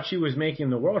all thought she was making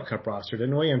the World Cup roster,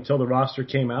 didn't we, until the roster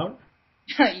came out?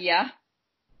 Yeah.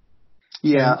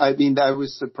 Yeah, I mean, I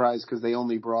was surprised because they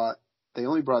only brought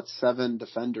 7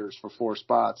 defenders for 4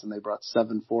 spots, and they brought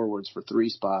 7 forwards for 3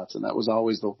 spots, and that was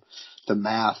always the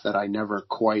math that I never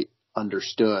quite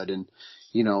understood. And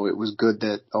it was good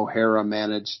that O'Hara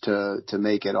managed to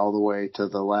make it all the way to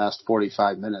the last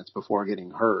 45 minutes before getting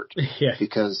hurt,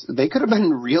 because they could have been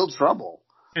in real trouble.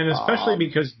 And especially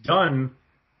because Dunn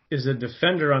is a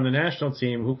defender on the national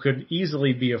team who could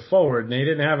easily be a forward, and they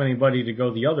didn't have anybody to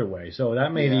go the other way. So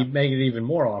that made it even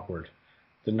more awkward,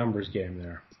 the numbers game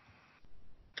there.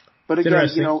 But again,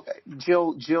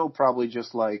 Jill probably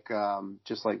just like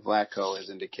Vlatko has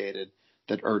indicated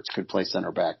that Ertz could play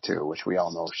center back too, which we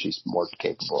all know she's more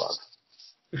capable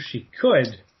of. She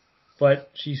could, but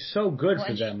she's so good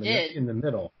for them in the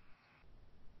middle.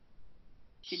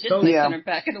 She did play center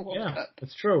back in the World Cup.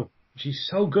 That's true. She's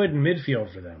so good in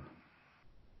midfield for them.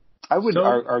 I would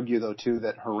argue, though, too,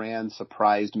 that Horan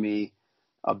surprised me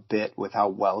a bit with how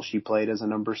well she played as a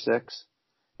number 6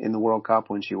 in the World Cup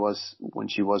when she was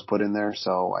put in there.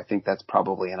 So I think that's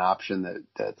probably an option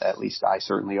that at least I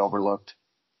certainly overlooked.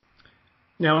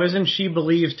 Now, isn't She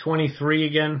Believes 23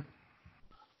 again?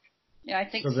 Yeah, I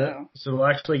think so. So they'll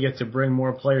actually get to bring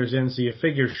more players in. So you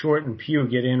figure Short and Pugh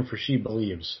get in for She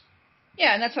Believes.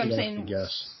 Yeah, and that's what I'm saying.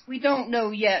 We don't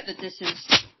know yet that this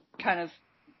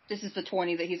is the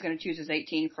 20 that he's going to choose his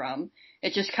 18 from.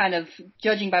 It just kind of,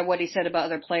 judging by what he said about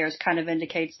other players, kind of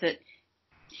indicates that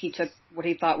he took what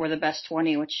he thought were the best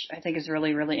 20, which I think is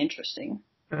really, really interesting.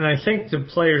 And I think the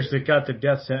players that got the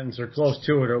death sentence or close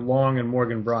to it are Long and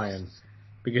Morgan Bryan,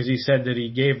 because he said that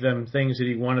he gave them things that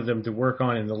he wanted them to work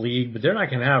on in the league, but they're not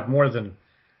going to have more than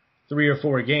 3 or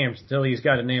 4 games until he's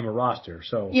got to name a roster.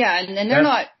 So yeah, and they're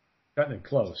not cutting it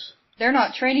close. They're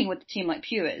not training with the team like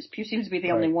Pugh is. Pugh seems to be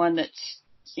the only one that's,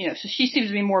 so she seems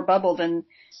to be more bubble than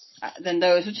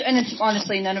those. And it's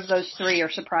honestly, none of those 3 are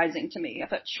surprising to me. I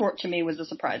thought Short to me was a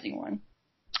surprising one.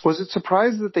 Was it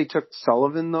surprised that they took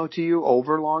Sullivan, though, to you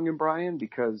over Long and Bryan?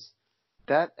 Because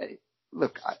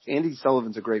look, Andy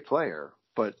Sullivan's a great player,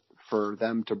 but for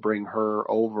them to bring her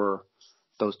over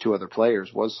those 2 other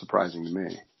players was surprising to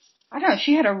me. I don't know.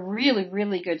 She had a really,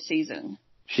 really good season.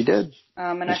 She did.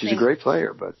 And she's a great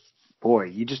player, but boy,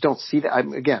 you just don't see that.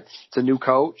 Again, it's a new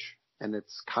coach, and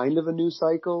it's kind of a new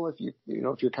cycle. If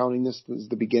if you're counting this as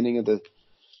the beginning of the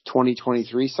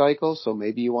 2023 cycle, so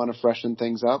maybe you want to freshen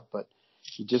things up, but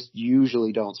you just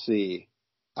usually don't see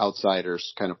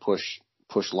outsiders kind of push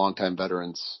longtime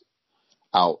veterans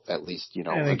out. At least,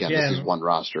 again, this is one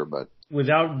roster, but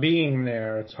without being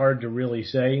there, it's hard to really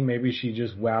say. Maybe she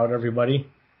just wowed everybody.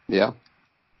 Yeah.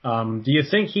 Do you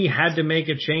think he had to make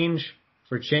a change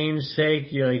for change's sake?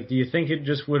 Do you think it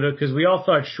just would have, because we all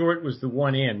thought Short was the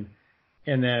one in,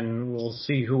 and then we'll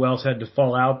see who else had to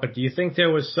fall out. But do you think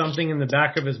there was something in the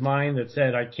back of his mind that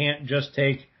said, I can't just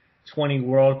take 20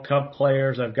 World Cup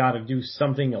players. I've got to do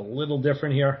something a little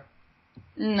different here?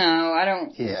 No, I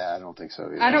don't. Yeah, I don't think so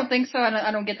either. I don't think so.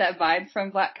 I don't get that vibe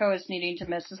from Vlatko as needing to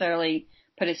necessarily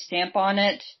put his stamp on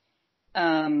it.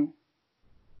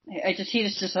 He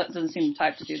just doesn't seem the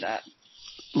type to do that.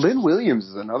 Lynn Williams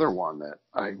is another one that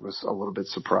I was a little bit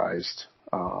surprised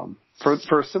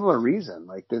for a similar reason.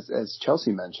 Like this, as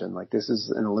Chelsey mentioned, like this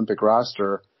is an Olympic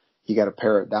roster. You got to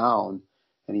pare it down,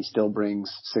 and he still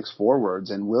brings 6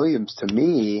 forwards. And Williams, to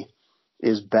me,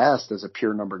 is best as a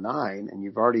pure number 9, and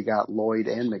you've already got Lloyd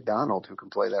and McDonald who can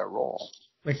play that role.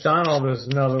 McDonald is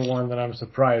another one that I'm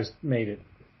surprised made it.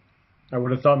 I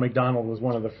would have thought McDonald was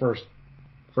one of the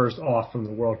first off from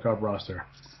the World Cup roster.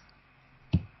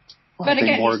 Well, but I think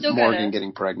again, Morgan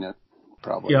getting pregnant,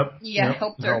 probably. Yep. Yeah, yep.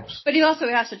 helped her. Helps. But he also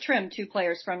has to trim 2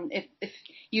 players from, if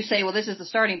you say, well, this is the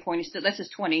starting point, this is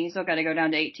 20, he's still got to go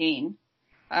down to 18.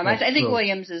 I think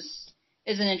Williams is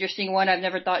an interesting one. I've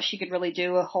never thought she could really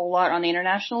do a whole lot on the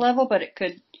international level, but it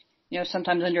could,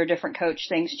 sometimes under a different coach,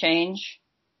 things change.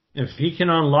 If he can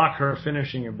unlock her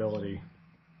finishing ability.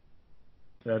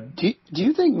 Do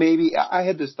you think maybe, I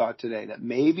had this thought today, that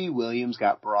maybe Williams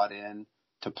got brought in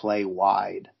to play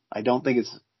wide. I don't think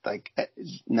it's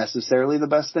necessarily the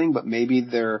best thing, but maybe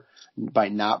by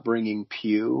not bringing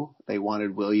Pugh, they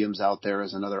wanted Williams out there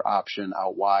as another option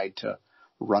out wide to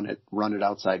run it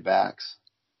outside backs.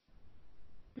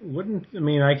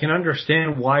 I can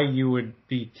understand why you would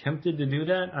be tempted to do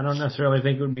that. I don't necessarily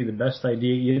think it would be the best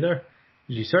idea either.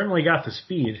 She certainly got the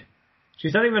speed.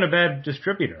 She's not even a bad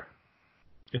distributor.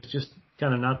 It's just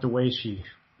kind of not the way she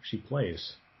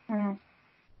plays. Mm-hmm.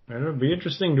 And it'll be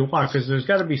interesting to watch because there's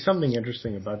got to be something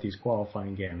interesting about these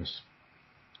qualifying games.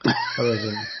 That's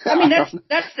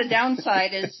the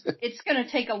downside is it's going to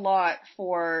take a lot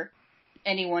for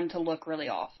anyone to look really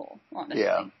awful, honestly.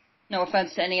 Yeah. No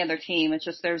offense to any other team. It's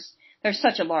just there's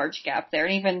such a large gap there.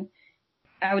 And even,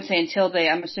 I would say until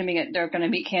I'm assuming they're going to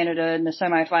meet Canada in the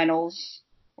semifinals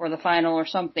or the final or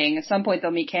something. At some point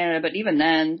they'll meet Canada, but even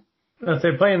then. If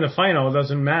they play in the final, it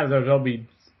doesn't matter. They'll be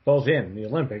both in the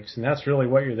Olympics, and that's really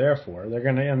what you're there for. They're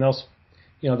going to, and they'll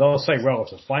say, well,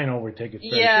 it's a final, we take it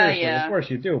very seriously. Yeah. Of course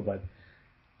you do, but,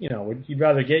 you'd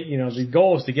rather get, the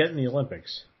goal is to get in the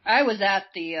Olympics. I was at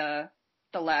the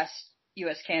last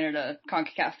U.S.-Canada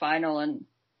CONCACAF final, and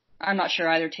I'm not sure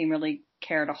either team really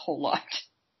cared a whole lot.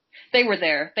 They were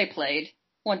there. They played.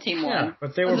 One team won. Yeah,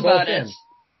 but they were both in.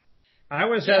 I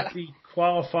was at the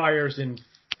qualifiers in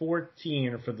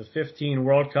 14 for the 15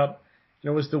 World Cup.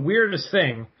 And it was the weirdest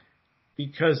thing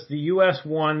because the U.S.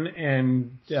 won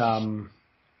and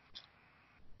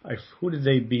who did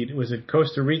they beat? Was it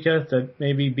Costa Rica that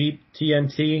maybe beat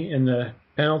TNT in the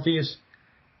penalties?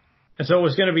 And so it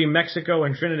was going to be Mexico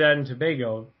and Trinidad and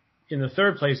Tobago in the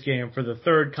third place game for the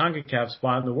third CONCACAF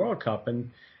spot in the World Cup.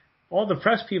 And all the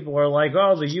press people are like,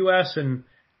 oh, the U.S. and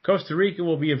Costa Rica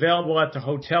will be available at the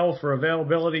hotel for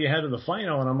availability ahead of the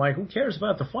final. And I'm like, who cares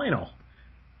about the final?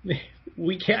 I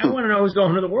want to know who's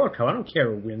going to the World Cup. I don't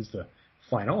care who wins the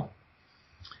final.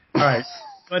 All right.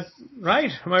 But,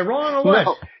 right? Am I wrong or what?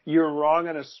 No, you're wrong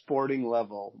on a sporting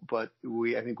level, but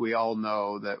I think we all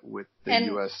know that with the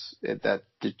U.S., that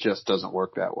it just doesn't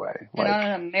work that way. And on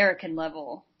an American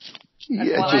level. That's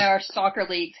why our soccer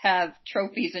leagues have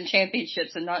trophies and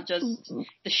championships and not just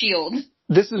the shield.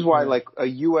 This is why, a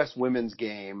U.S. women's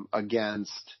game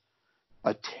against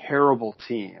a terrible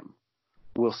team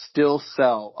will still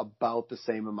sell about the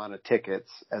same amount of tickets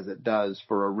as it does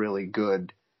for a really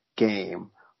good game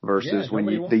versus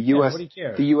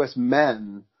the U.S.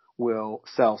 men will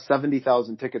sell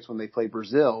 70,000 tickets when they play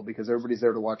Brazil because everybody's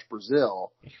there to watch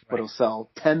Brazil, but it'll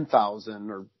sell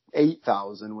 10,000 or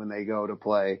 8,000 when they go to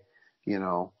play,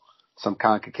 some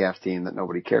CONCACAF team that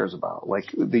nobody cares about.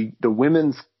 The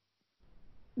women's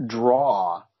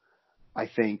draw, I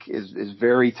think, is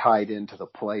very tied into the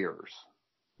players.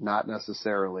 Not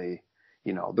necessarily,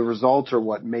 the results are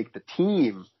what make the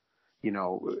team,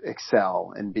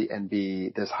 excel and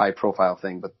be this high profile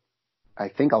thing. But I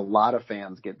think a lot of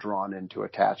fans get drawn into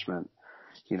attachment,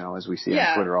 as we see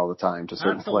on Twitter all the time to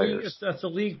certain players. That's a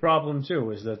league problem too,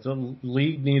 is that the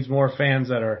league needs more fans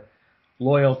that are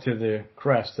loyal to the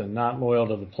crest and not loyal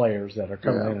to the players that are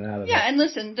coming in and out of it. Yeah, and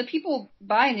listen, the people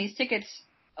buying these tickets,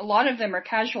 a lot of them are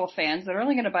casual fans. They're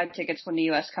only going to buy tickets when the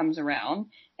U.S. comes around.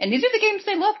 And these are the games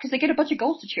they love because they get a bunch of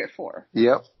goals to cheer for.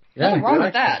 Yep. Nothing wrong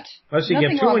with that. Unless you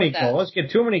get too many goals. Let's get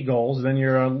too many goals, then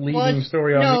you're a leading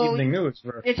story on the evening news.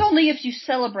 It's only if you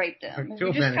celebrate them. If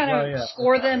you just kind of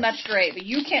score them, that's great. But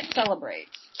you can't celebrate.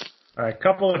 All right,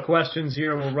 couple of questions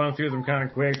here. We'll run through them kind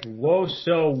of quick.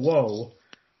 Whoa.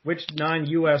 Which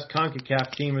non-U.S.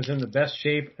 CONCACAF team is in the best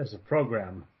shape as a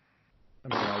program?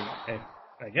 I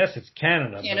guess it's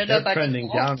Canada, but they're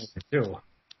trending down too.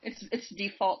 It's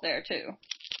default there too.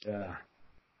 Yeah.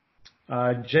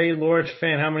 Jay Lorch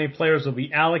fan, how many players will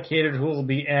be allocated? Who will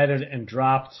be added and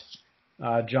dropped?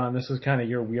 John, this is kind of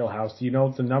your wheelhouse. Do you know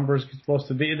what the numbers are supposed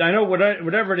to be? I know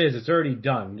whatever it is, it's already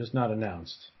done, just not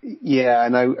announced. Yeah,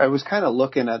 and I was kind of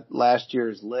looking at last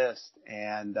year's list,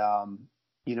 and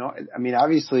I mean,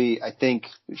 obviously, I think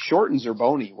Short and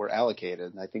Zerboni were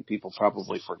allocated, and I think people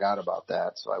probably forgot about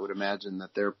that. So I would imagine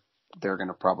that they're going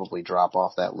to probably drop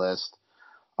off that list.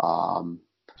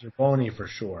 Zerboni for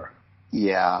sure.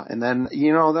 Yeah, and then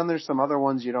then there's some other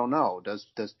ones you don't know. Does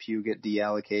Pugh get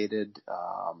deallocated?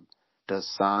 Does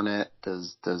Sonnet?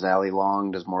 Does Allie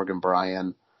Long? Does Morgan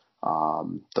Bryan?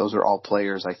 Those are all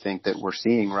players I think that we're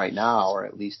seeing right now, or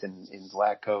at least in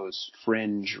Vlatko's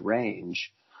fringe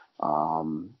range.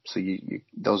 So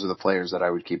those are the players that I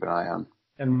would keep an eye on.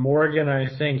 And Morgan, I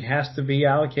think, has to be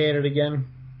allocated again.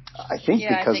 I think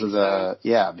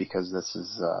because this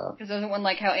is because doesn't one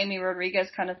like how Amy Rodriguez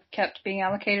kind of kept being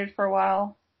allocated for a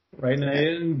while. Right,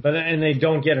 and they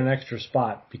don't get an extra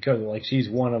spot because she's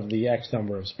one of the X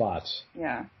number of spots.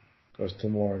 Yeah. Goes to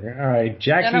Morgan. All right,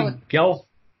 Jackie Gelf.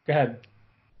 Go ahead.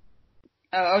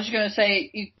 Oh, I was just gonna say,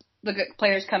 you look at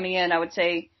players coming in. I would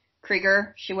say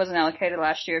Krieger. She wasn't allocated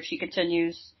last year. If she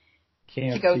continues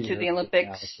to go to the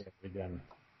Olympics,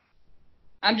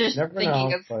 I'm just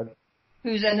thinking of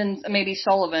who's in, and maybe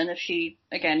Sullivan if she's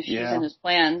in his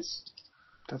plans.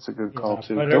 That's a good call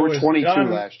too. There were 22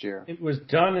 last year. It was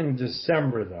done in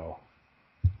December though,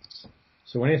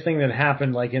 so anything that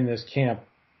happened in this camp,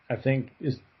 I think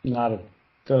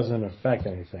doesn't affect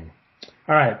anything.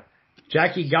 All right,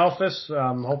 Jackie Galfus.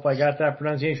 Hope I got that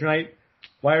pronunciation right.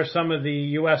 Why are some of the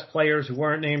U.S. players who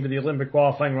weren't named to the Olympic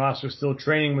qualifying roster still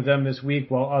training with them this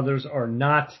week while others are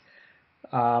not?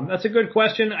 That's a good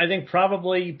question. I think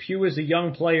probably Pugh is a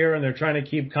young player and they're trying to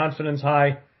keep confidence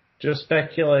high. Just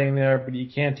speculating there, but you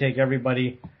can't take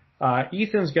everybody.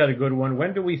 Ethan's got a good one.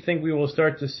 When do we think we will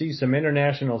start to see some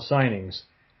international signings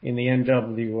in the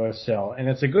NWSL? And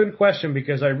it's a good question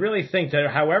because I really think that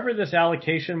however this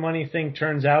allocation money thing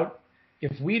turns out,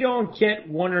 if we don't get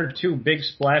one or two big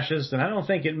splashes, then I don't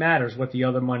think it matters what the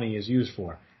other money is used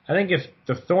for. I think if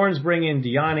the Thorns bring in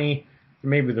Diani,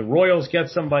 maybe the Royals get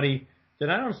somebody, then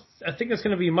I think it's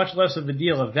going to be much less of the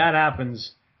deal if that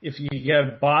happens, if you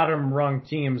get bottom rung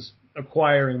teams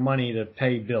acquiring money to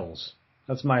pay bills.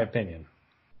 That's my opinion.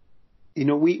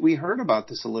 We heard about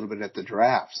this a little bit at the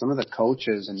draft. Some of the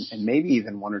coaches and maybe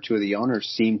even one or two of the owners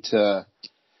seem to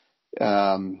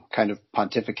kind of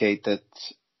pontificate that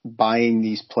buying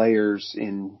these players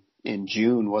in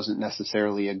June wasn't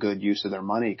necessarily a good use of their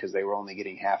money because they were only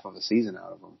getting half of a season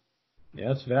out of them. Yeah,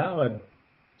 that's valid.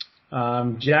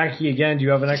 Jackie, again, do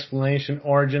you have an explanation,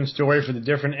 origin story for the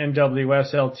different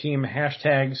NWSL team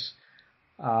hashtags?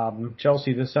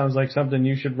 Chelsey, this sounds like something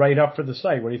you should write up for the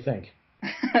site. What do you think?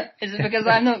 Is it because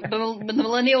I'm the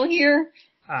millennial here?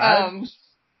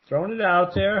 Throwing it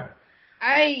out there.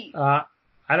 I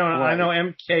know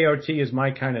MKOT is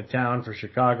my kind of town for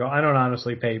Chicago. I don't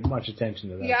honestly pay much attention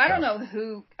to that. Yeah, I don't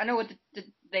know I know what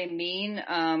they mean.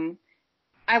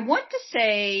 I want to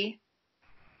say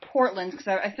Portland because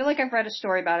I feel like I've read a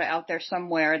story about it out there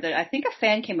somewhere that I think a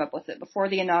fan came up with it before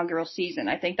the inaugural season.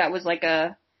 I think that was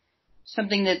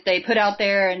something that they put out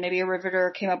there and maybe a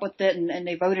Riveter came up with it and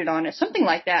they voted on it. Something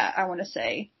like that, I want to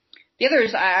say. The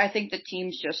others, I think the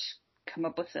teams just come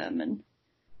up with them. And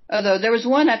although there was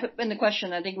one I put in the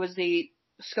question, I think it was the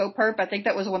Scope Perp. I think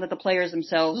that was one of the players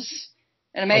themselves.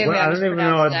 And I don't even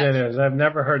know what that is. I've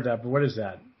never heard that, but what is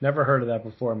that? Never heard of that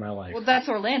before in my life. Well, that's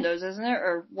Orlando's, isn't it?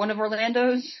 Or one of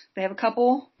Orlando's? They have a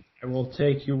couple? I will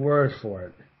take your word for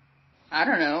it. I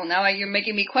don't know. Now you're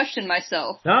making me question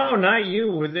myself. No, not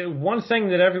you. The one thing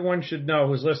that everyone should know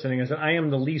who's listening is that I am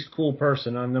the least cool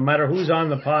person. No matter who's on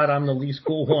the pod, I'm the least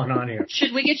cool one on here.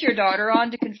 Should we get your daughter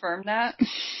on to confirm that?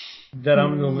 That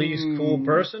I'm the least cool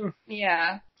person?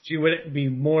 Yeah. She would be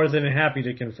more than happy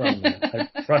to confirm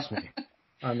that. Trust me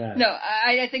on that. No,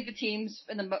 I think the teams,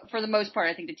 for the most part,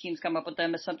 I think the teams come up with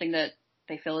them as something that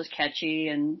they feel is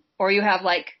catchy, or you have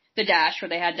the Dash where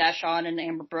they had Dash on and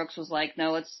Amber Brooks was like,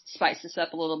 no, let's spice this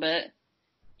up a little bit.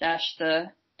 Dash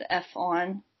the F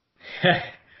on.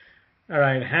 All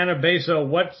right, Hannah Beso,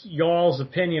 what's y'all's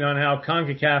opinion on how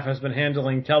CONCACAF has been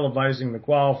handling televising the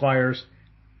qualifiers?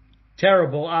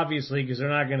 Terrible, obviously, because they're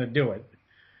not going to do it.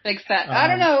 Big fat. I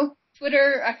don't know.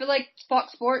 Twitter, I feel like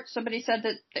Fox Sports, somebody said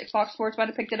that Fox Sports might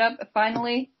have picked it up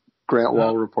finally. Grant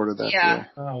Wall reported that. Yeah.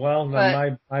 Oh, well,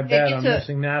 my bad. I'm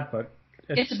missing that, but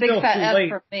it's a big fat F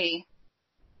for me.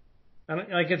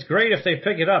 It's great if they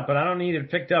pick it up, but I don't need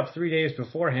it picked up 3 days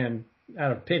beforehand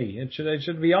out of pity. It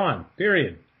should be on,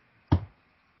 period.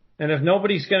 And if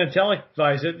nobody's going to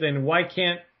televise it, then why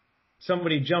can't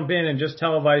somebody jump in and just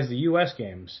televise the U.S.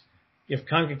 games? If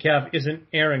CONCACAF isn't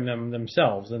airing them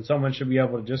themselves, then someone should be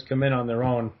able to just come in on their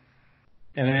own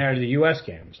and air the U.S.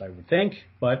 games, I would think,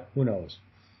 but who knows.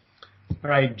 All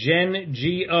right, Jen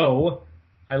G.O.,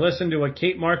 I listened to a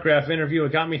Kate Markgraf interview.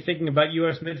 It got me thinking about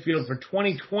U.S. midfield for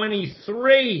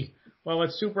 2023. Well,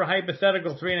 it's super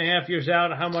hypothetical, 3.5 years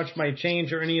out. How much might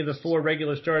change? Are any of the 4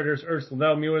 regular starters, Urs,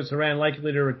 Lavelle, Mewis, Horan,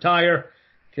 likely to retire?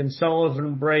 Can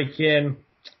Sullivan break in?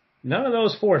 None of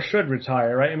those 4 should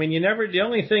retire, right? I mean, the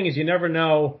only thing is you never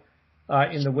know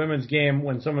in the women's game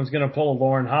when someone's going to pull a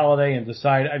Lauren Holiday and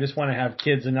decide, I just want to have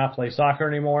kids and not play soccer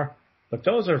anymore. But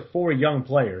those are 4 young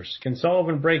players. Can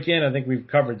Sullivan break in? I think we've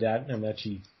covered that, and that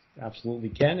she absolutely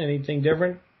can. Anything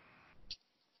different?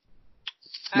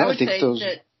 No, I think those.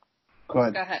 Go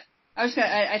ahead. Go ahead.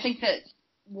 I think that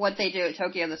what they do at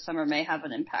Tokyo this summer may have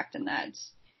an impact in that.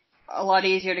 It's a lot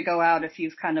easier to go out if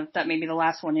you've that may be the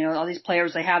last one. All these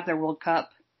players, they have their World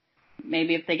Cup.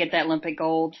 Maybe if they get that Olympic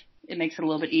gold, it makes it a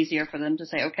little bit easier for them to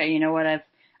say, okay, you know what,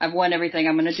 I've won everything.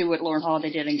 I'm going to do what Lauren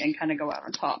Holiday did and kind of go out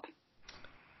on top.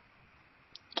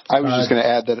 I was just going to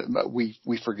add that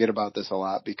we forget about this a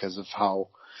lot because of how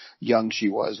young she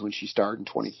was when she started in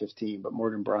 2015, but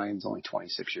Morgan Bryan's only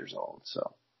 26 years old,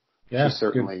 so she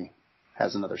certainly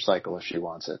has another cycle if she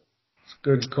wants it.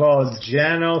 Good call.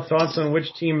 Jano, thoughts on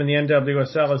which team in the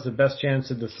NWSL has the best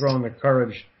chance of dethrone the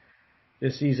Courage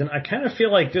this season? I kind of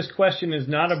feel like this question is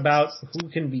not about who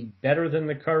can be better than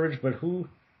the Courage, but who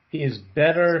is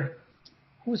better,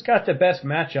 who's got the best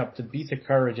matchup to beat the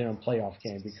Courage in a playoff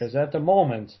game. Because at the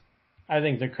moment, I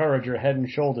think the Courage are head and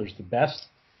shoulders the best.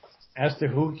 As to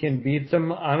who can beat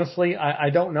them, honestly, I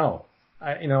don't know.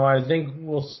 I think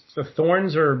the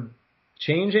Thorns are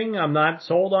changing. I'm not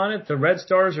sold on it. The Red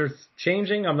Stars are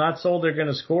changing. I'm not sold they're going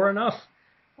to score enough.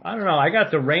 I don't know. I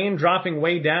got the Reign dropping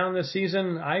way down this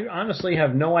season. I honestly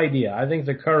have no idea. I think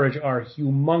the Courage are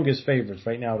humongous favorites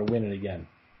right now to win it again.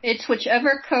 It's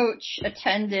whichever coach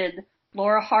attended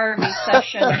Laura Harvey's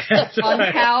session on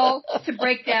how to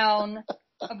break down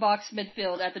a box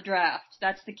midfield at the draft.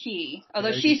 That's the key.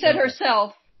 Although she said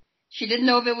herself she didn't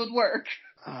know if it would work.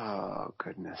 Oh,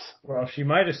 goodness. Well, she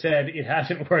might have said it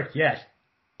hasn't worked yet.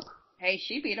 Hey,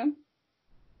 she beat him.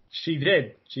 She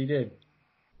did.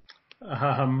 All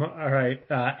right.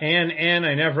 Ann,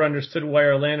 I never understood why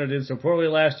Orlando did so poorly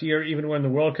last year. Even when the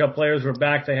World Cup players were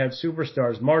back, they had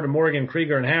superstars. Marta Morgan,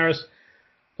 Krieger, and Harris,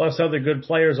 plus other good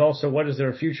players. Also, what does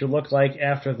their future look like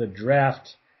after the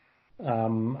draft?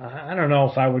 I don't know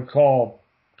if I would call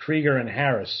Krieger and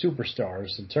Harris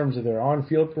superstars in terms of their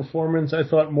on-field performance. I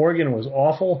thought Morgan was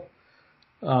awful.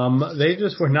 They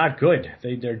just were not good.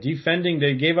 They're defending.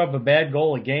 They gave up a bad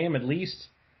goal a game at least.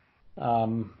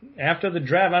 After the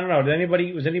draft, I don't know.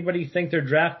 Was anybody think their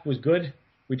draft was good?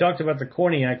 We talked about the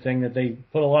Korniak thing, that they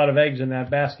put a lot of eggs in that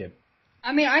basket.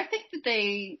 I mean, I think that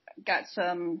they got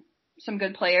some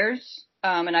good players.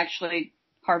 And actually,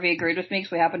 Harvey agreed with me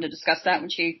because we happened to discuss that when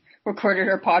she recorded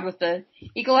her pod with the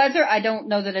Equalizer. I don't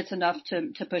know that it's enough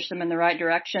to push them in the right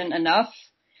direction enough.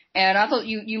 And I thought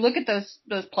you look at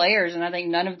those players, and I think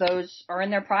none of those are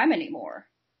in their prime anymore.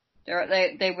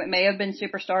 They may have been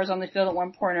superstars on the field at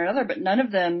one point or another, but none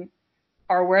of them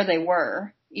are where they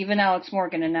were. Even Alex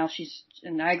Morgan, and now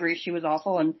and I agree, she was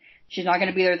awful, and she's not going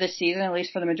to be there this season, at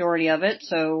least for the majority of it.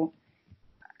 So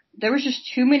there was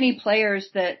just too many players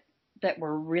that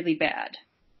were really bad.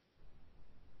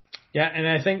 Yeah, and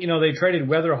I think, they traded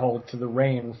Weatherholt to the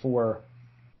Reign for,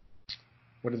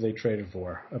 what did they trade it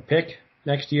for? A pick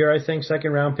next year, I think,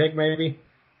 second round pick maybe.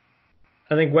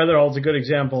 I think Weatherholt's a good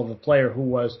example of a player who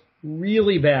was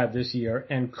really bad this year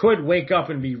and could wake up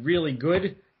and be really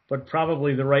good, but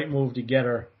probably the right move to get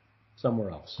her somewhere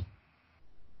else.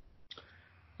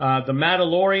 The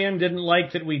Mandalorian didn't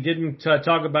like that we didn't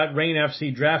talk about Reign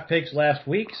FC draft picks last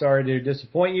week. Sorry to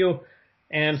disappoint you.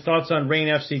 And thoughts on Reign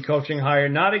FC coaching hire.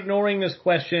 Not ignoring this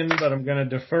question, but I'm going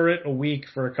to defer it a week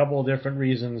for a couple of different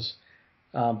reasons.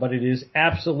 But it is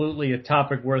absolutely a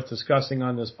topic worth discussing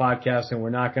on this podcast, and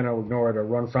we're not going to ignore it or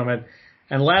run from it.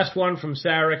 And last one from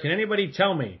Sarah. Can anybody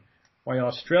tell me why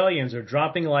Australians are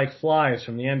dropping like flies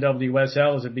from the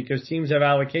NWSL? Is it because teams have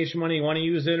allocation money and want to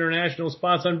use the international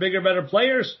spots on bigger, better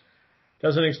players?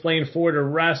 Doesn't explain Ford or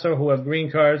Rasso, who have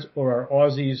green cards, or are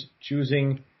Aussies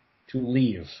choosing to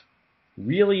leave?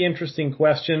 Really interesting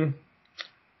question.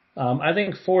 I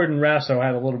think Ford and Rasso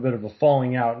had a little bit of a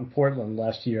falling out in Portland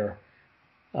last year.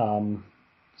 Who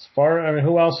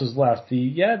else is left?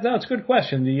 It's a good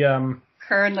question.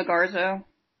 Her and Lagarzo.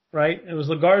 Right? It was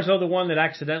Lagarzo the one that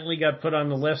accidentally got put on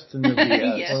the list and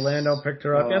Yes. Orlando picked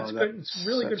her up. That's good. It's a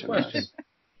really good question.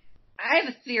 I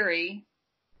have a theory,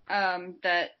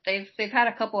 that they've had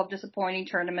a couple of disappointing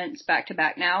tournaments back to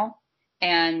back now.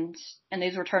 And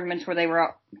these were tournaments where they were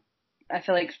up. I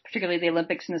feel like particularly the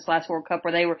Olympics in this last World Cup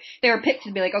where they were picked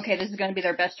to be like, okay, this is going to be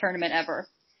their best tournament ever.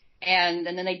 and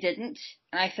then they didn't.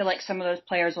 And I feel like some of those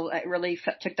players really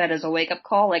took that as a wake-up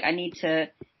call. Like, I need to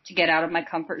get out of my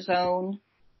comfort zone,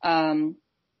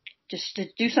 just to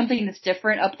do something that's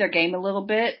different, up their game a little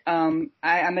bit. I'm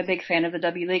a big fan of the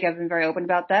W League. I've been very open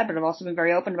about that, but I've also been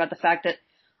very open about the fact that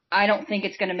I don't think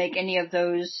it's going to make any of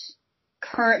those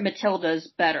current Matildas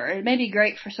better. It may be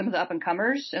great for some of the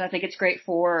up-and-comers, and I think it's great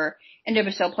for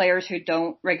NWSL players who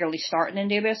don't regularly start in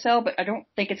NWSL, but I don't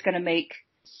think it's going to make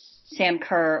Sam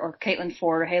Kerr or Caitlin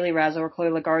Ford or Haley Razzo or Chloe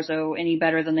Lagarzo any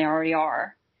better than they already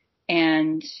are.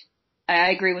 And I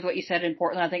agree with what you said in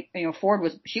Portland. I think, Ford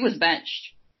was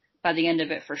benched by the end of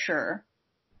it for sure.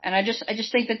 And I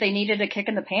just think that they needed a kick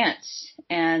in the pants.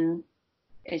 And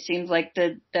it seems like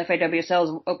the FAWSL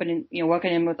is welcoming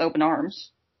him with open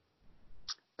arms.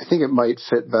 I think it might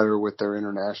fit better with their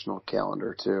international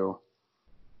calendar too.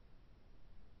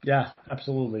 Yeah,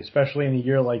 absolutely. Especially in a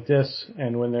year like this,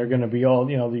 and when they're going to be all,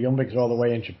 the Olympics are all the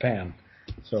way in Japan.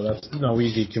 So that's no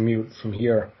easy commute from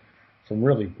here, from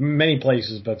really many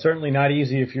places, but certainly not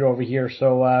easy if you're over here.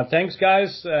 So thanks,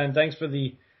 guys, and thanks for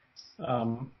the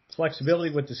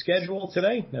flexibility with the schedule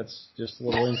today. That's just a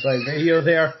little inside video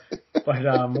there.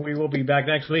 But we will be back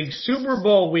next week. Super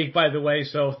Bowl week, by the way,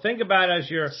 so think about as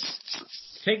you're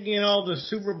taking in all the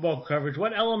Super Bowl coverage,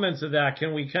 what elements of that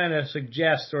can we kind of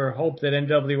suggest or hope that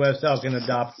NWSL can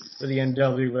adopt for the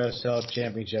NWSL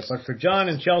Championship? But for John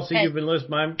and Chelsey, you've been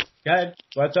listening. Go ahead.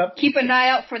 What's up? Keep an eye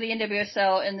out for the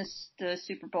NWSL in the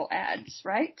Super Bowl ads,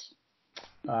 right?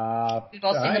 We've all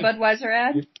seen the Budweiser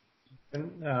ad?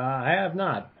 I have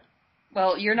not.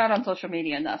 Well, you're not on social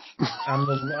media enough. I'm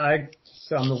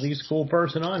the least cool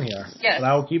person on here. Yes. But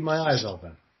I will keep my eyes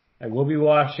open. I will be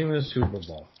watching the Super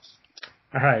Bowl.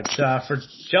 All right. For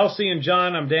Chelsey and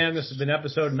John, I'm Dan. This has been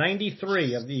episode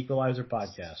 93 of the Equalizer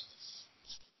Podcast.